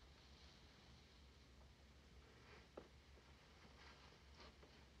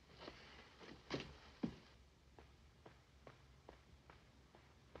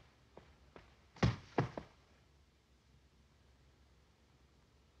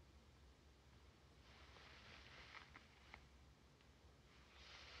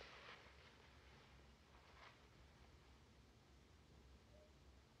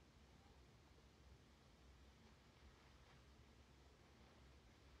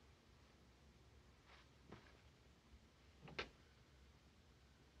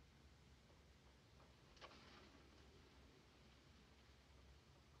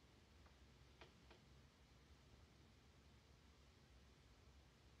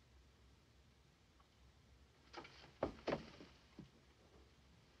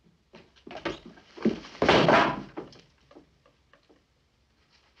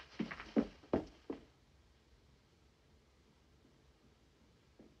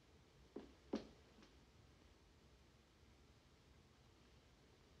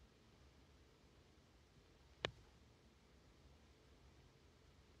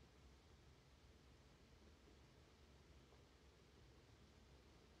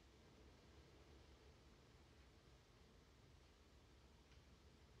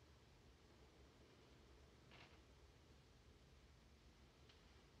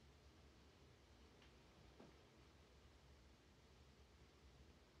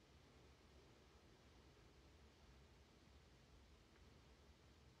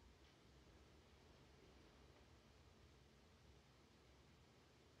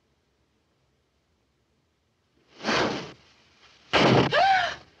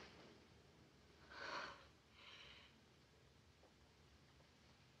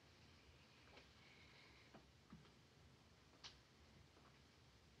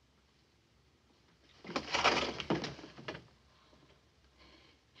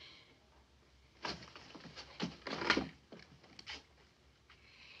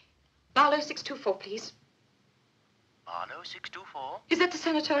 Barlow 624, please. Barlow 624? Is that the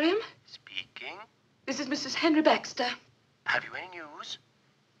sanatorium? Speaking. This is Mrs. Henry Baxter. Have you any news?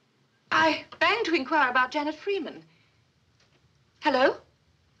 I rang to inquire about Janet Freeman. Hello?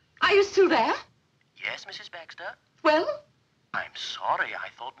 Are you still there? Yes, Mrs. Baxter? Well? I'm sorry. I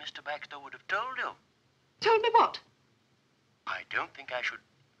thought Mr. Baxter would have told you. Told me what? I don't think I should...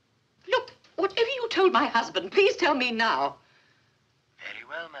 Look, whatever you told my husband, please tell me now. Very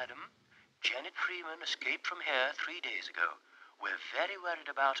well, madam. Janet Freeman escaped from here 3 days ago. We're very worried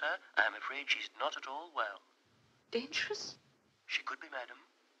about her. I'm afraid she's not at all well. Dangerous? She could be, madam.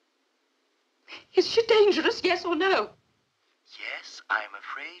 Is she dangerous, yes or no? Yes, I'm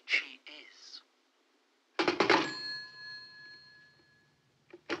afraid she is.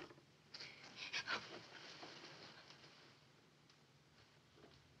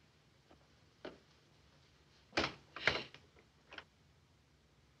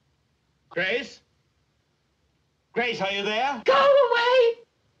 Grace? Grace, are you there? Go away!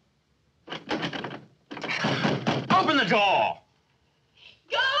 Open the door!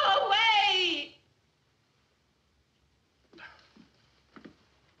 Go away!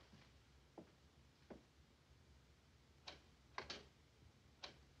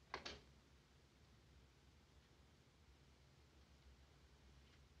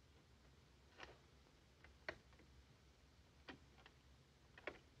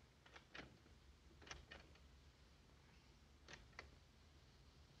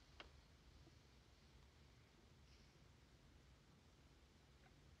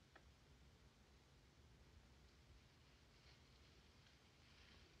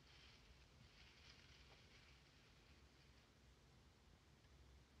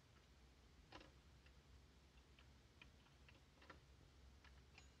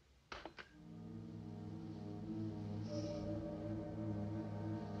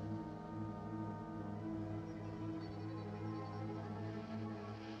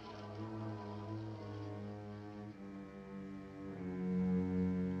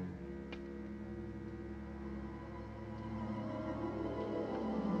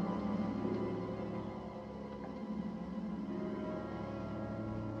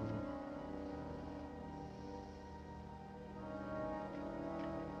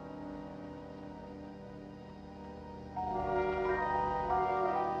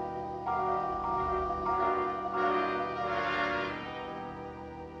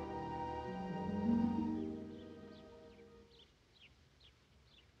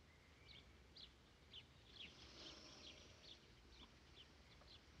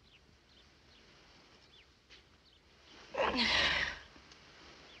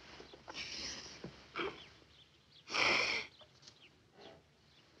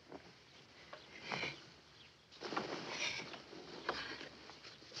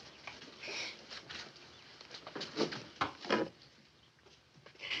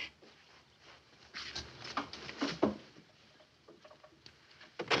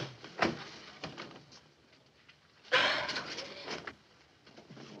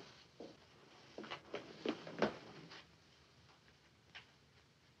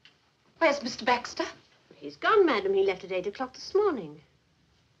 Where's Mr. Baxter? He's gone, madam. He left at 8 o'clock this morning.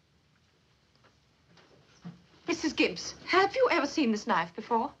 Mrs. Gibbs, have you ever seen this knife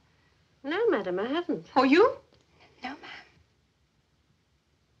before? No, madam, I haven't. Or you? No, ma'am.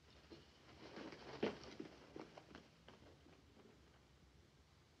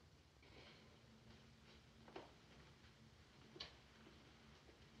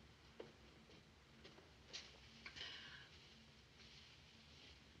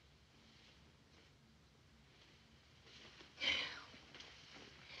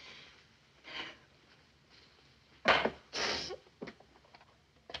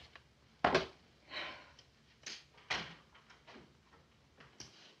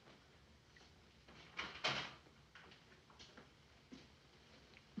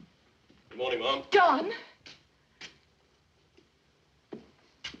 Good morning, Mom. John!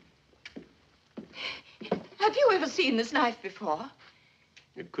 Have you ever seen this knife before?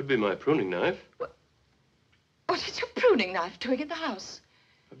 It could be my pruning knife. What is your pruning knife doing in the house?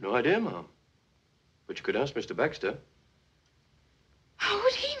 I've no idea, Mom. But you could ask Mr. Baxter. How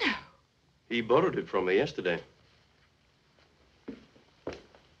would he know? He borrowed it from me yesterday.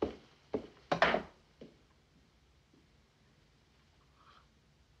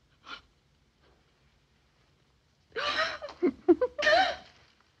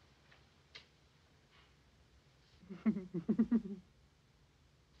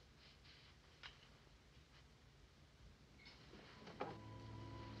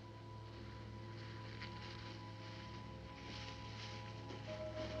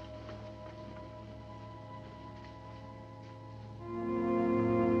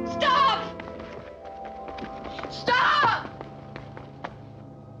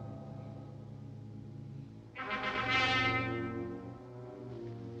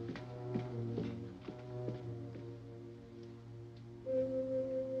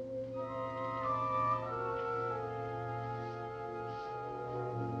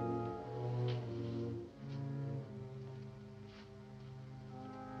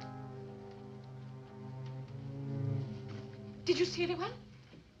 Did you see anyone?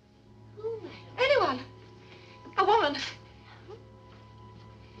 Who, madam? Anyone? A woman.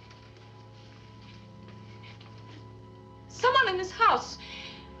 Someone in this house.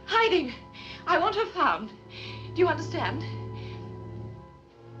 Hiding. I want her found. Do you understand?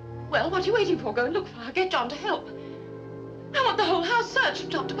 Well, what are you waiting for? Go and look for her. Get John to help. I want the whole house searched from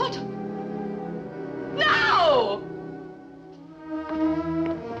top to bottom. Now!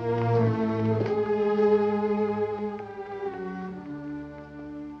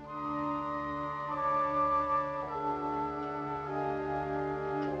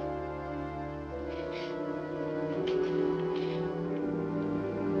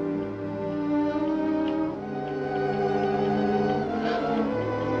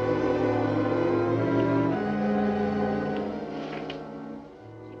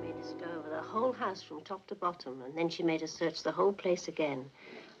 From top to bottom, and then she made us search the whole place again.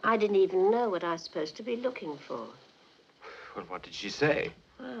 I didn't even know what I was supposed to be looking for. Well, what did she say?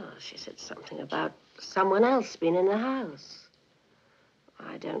 Well, she said something about someone else being in the house.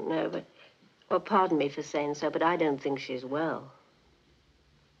 I don't know, but... Well, pardon me for saying so, but I don't think she's well.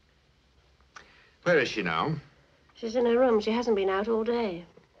 Where is she now? She's in her room. She hasn't been out all day.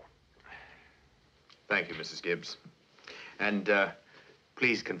 Thank you, Mrs. Gibbs. And,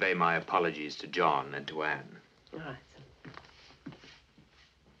 please convey my apologies to John and to Anne. All right.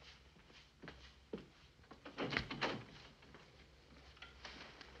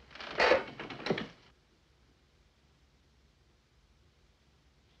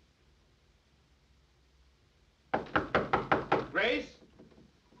 Grace?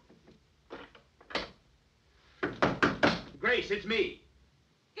 Grace, it's me.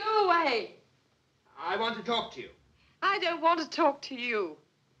 Go away. I want to talk to you. I don't want to talk to you.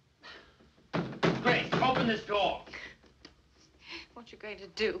 Grace, open this door. What you going to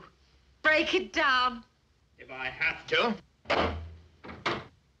do? Break it down? If I have to.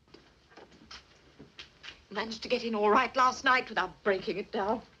 Managed to get in all right last night without breaking it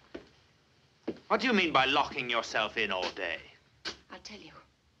down. What do you mean by locking yourself in all day? I'll tell you.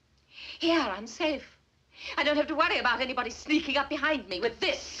 Here, I'm safe. I don't have to worry about anybody sneaking up behind me with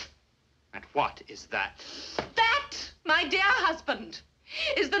this. And what is that? That, my dear husband,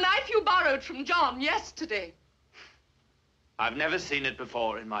 is the knife you borrowed from John yesterday. I've never seen it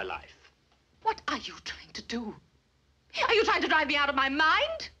before in my life. What are you trying to do? Are you trying to drive me out of my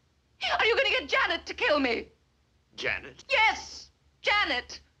mind? Are you going to get Janet to kill me? Janet? Yes,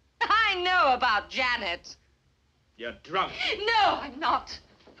 Janet. I know about Janet. You're drunk. No, I'm not.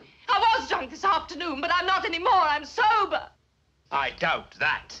 I was drunk this afternoon, but I'm not anymore. I'm sober. I doubt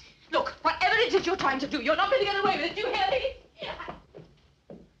that. Look, whatever it is you're trying to do, you're not going to get away with it. Do you hear me?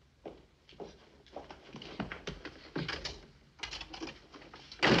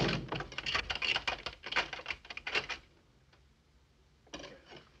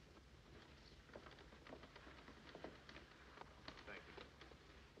 Thank you.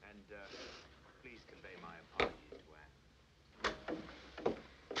 And, please convey my apologies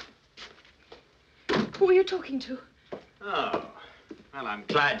to Anne. Who are you talking to? Oh. Well, I'm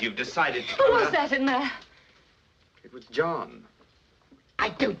glad you've decided to... Who was that in there? It was John. I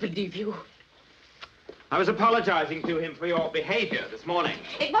don't believe you. I was apologizing to him for your behavior this morning.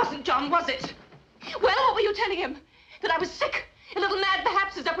 It wasn't John, was it? Well, what were you telling him? That I was sick? A little mad,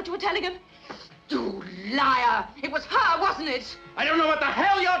 perhaps? Is that what you were telling him? You liar! It was her, wasn't it? I don't know what the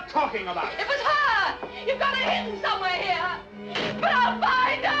hell you're talking about. It was her! You've got her hidden somewhere here. But I'll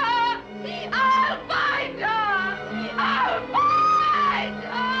find her! I'll find her! I'll find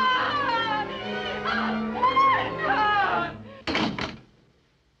her! I'll find her!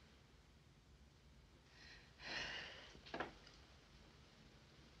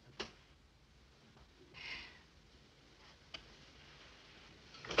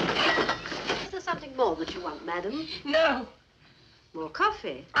 Is there something more that you want, madam? No. More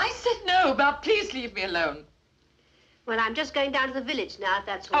coffee? I said no, but please leave me alone. Well, I'm just going down to the village now, if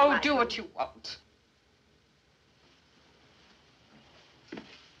that's all right. Oh, do what you want.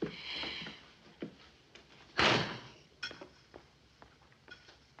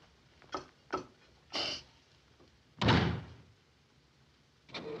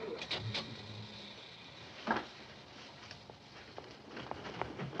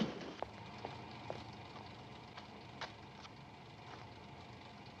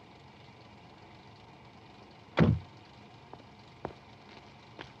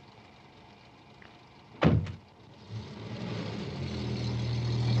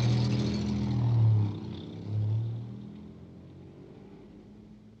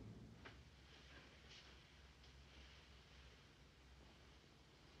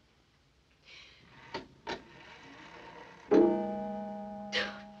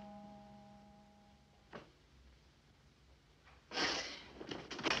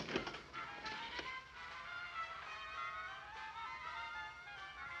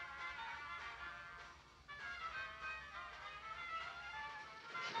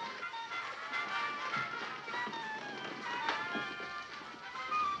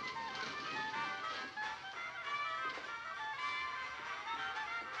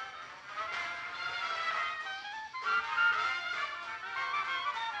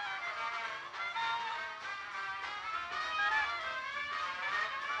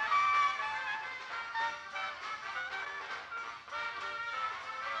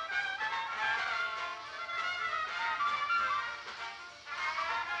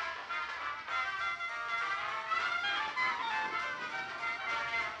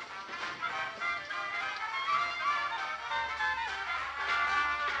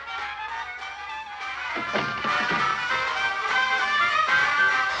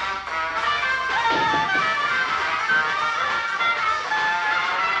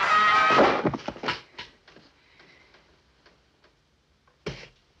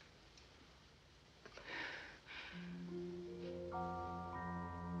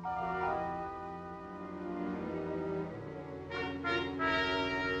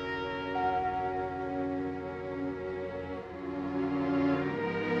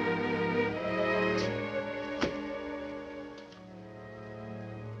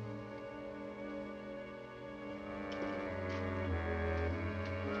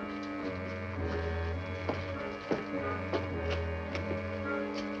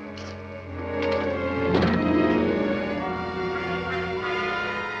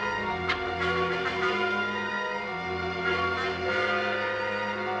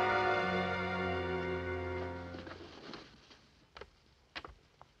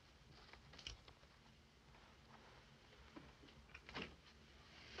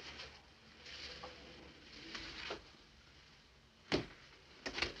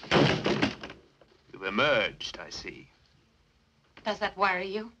 Emerged, I see. Does that worry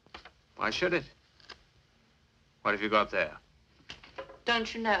you? Why should it? What have you got there?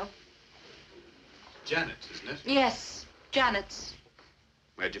 Don't you know? Janet's, isn't it? Yes, Janet's.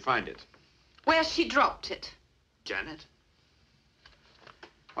 Where'd you find it? Where she dropped it. Janet?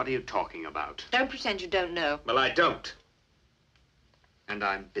 What are you talking about? Don't pretend you don't know. Well, I don't. And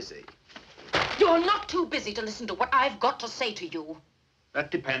I'm busy. You're not too busy to listen to what I've got to say to you.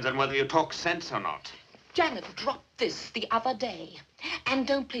 That depends on whether you talk sense or not. Janet dropped this the other day. And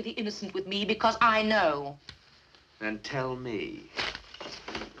don't play the innocent with me because I know. Then tell me.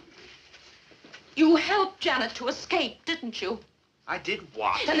 You helped Janet to escape, didn't you? I did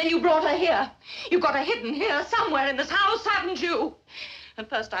what? And then you brought her here. You got her hidden here somewhere in this house, haven't you? At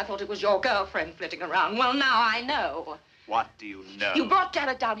first I thought it was your girlfriend flitting around. Well, now I know. What do you know? You brought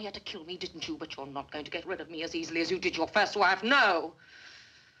Janet down here to kill me, didn't you? But you're not going to get rid of me as easily as you did your first wife. No.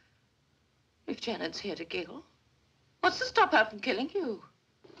 If Janet's here to kill, what's to stop her from killing you?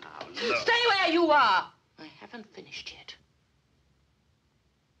 Now, look. Stay where you are. I haven't finished yet.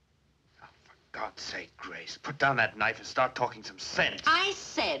 Oh, for God's sake, Grace, put down that knife and start talking some sense. I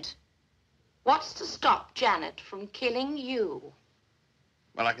said, what's to stop Janet from killing you?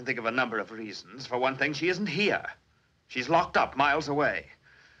 Well, I can think of a number of reasons. For one thing, she isn't here. She's locked up miles away.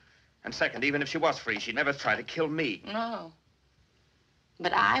 And second, even if she was free, she'd never try to kill me. No.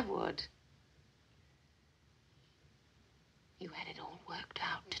 But I would. You had it all worked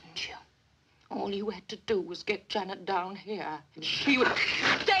out, didn't you? All you had to do was get Janet down here, and she would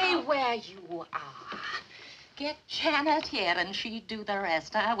stay where you are. Get Janet here, and she'd do the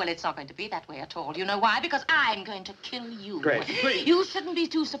rest, huh? Well, it's not going to be that way at all. You know why? Because I'm going to kill you. Grace, please. You shouldn't be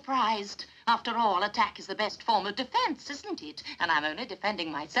too surprised. After all, attack is the best form of defense, isn't it? And I'm only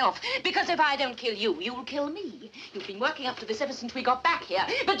defending myself. Because if I don't kill you, you'll kill me. You've been working up to this ever since we got back here.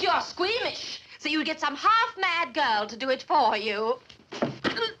 But you're squeamish. So you'll get some half-mad girl to do it for you.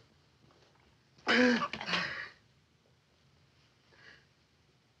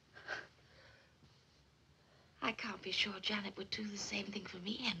 I can't be sure Janet would do the same thing for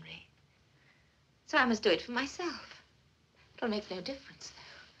me, Henry. So I must do it for myself. It'll make no difference, though.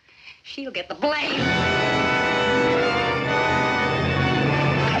 She'll get the blame.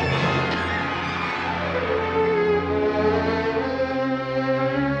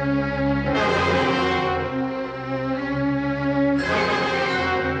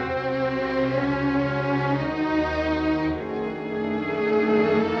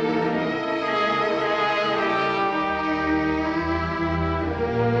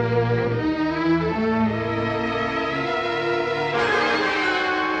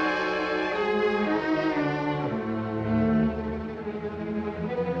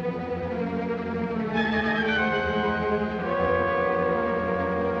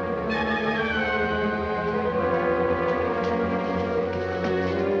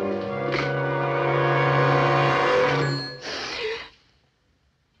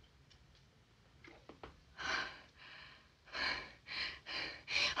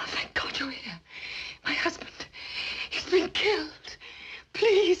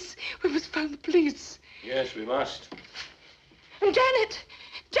 Yes, we must. And Janet!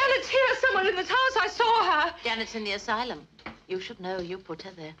 Janet's here somewhere in this house. I saw her. Janet's in the asylum. You should know. You put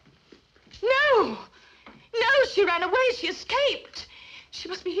her there. No! No, she ran away. She escaped. She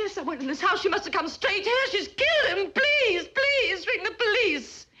must be here somewhere in this house. She must have come straight here. She's killed him. Please, please, ring the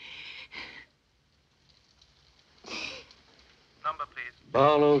police. Number, please.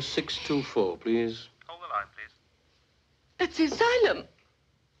 Barlow 624, please. Hold the line, please. That's the asylum.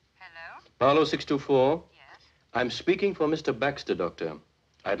 Hello? Harlow 624? Yes? I'm speaking for Mr. Baxter, Doctor.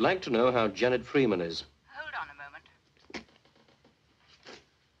 I'd like to know how Janet Freeman is. Hold on a moment.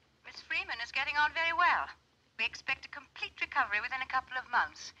 Miss Freeman is getting on very well. We expect a complete recovery within a couple of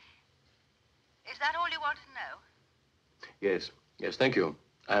months. Is that all you wanted to know? Yes, yes, thank you.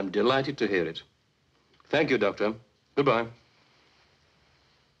 I'm delighted to hear it. Thank you, Doctor. Goodbye.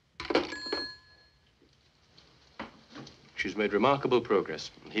 She's made remarkable progress.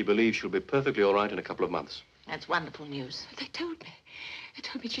 He believes she'll be perfectly all right in a couple of months. That's wonderful news. They told me. They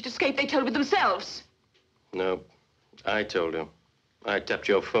told me she'd escaped. They told me themselves. No, I told you. I tapped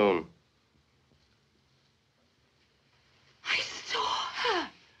your phone. I saw her.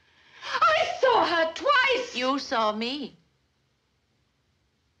 I saw her twice. You saw me.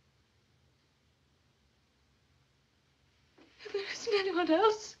 There isn't anyone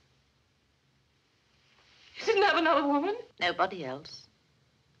else. You didn't have another woman? Nobody else.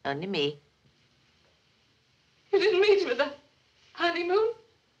 Only me. You didn't meet him at the honeymoon?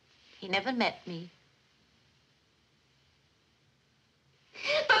 He never met me.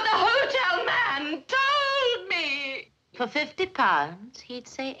 But the hotel man told me. For £50, he'd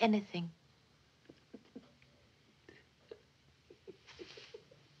say anything.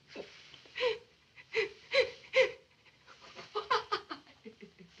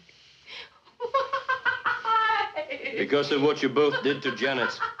 Because of what you both did to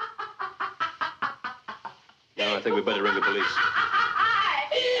Janet. Now, I think we'd better ring the police.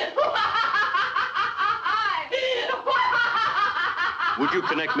 Would you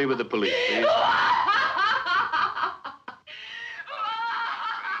connect me with the police, please? Is that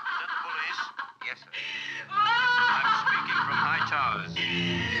the police? Yes, sir. I'm speaking from high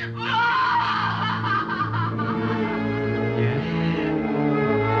towers.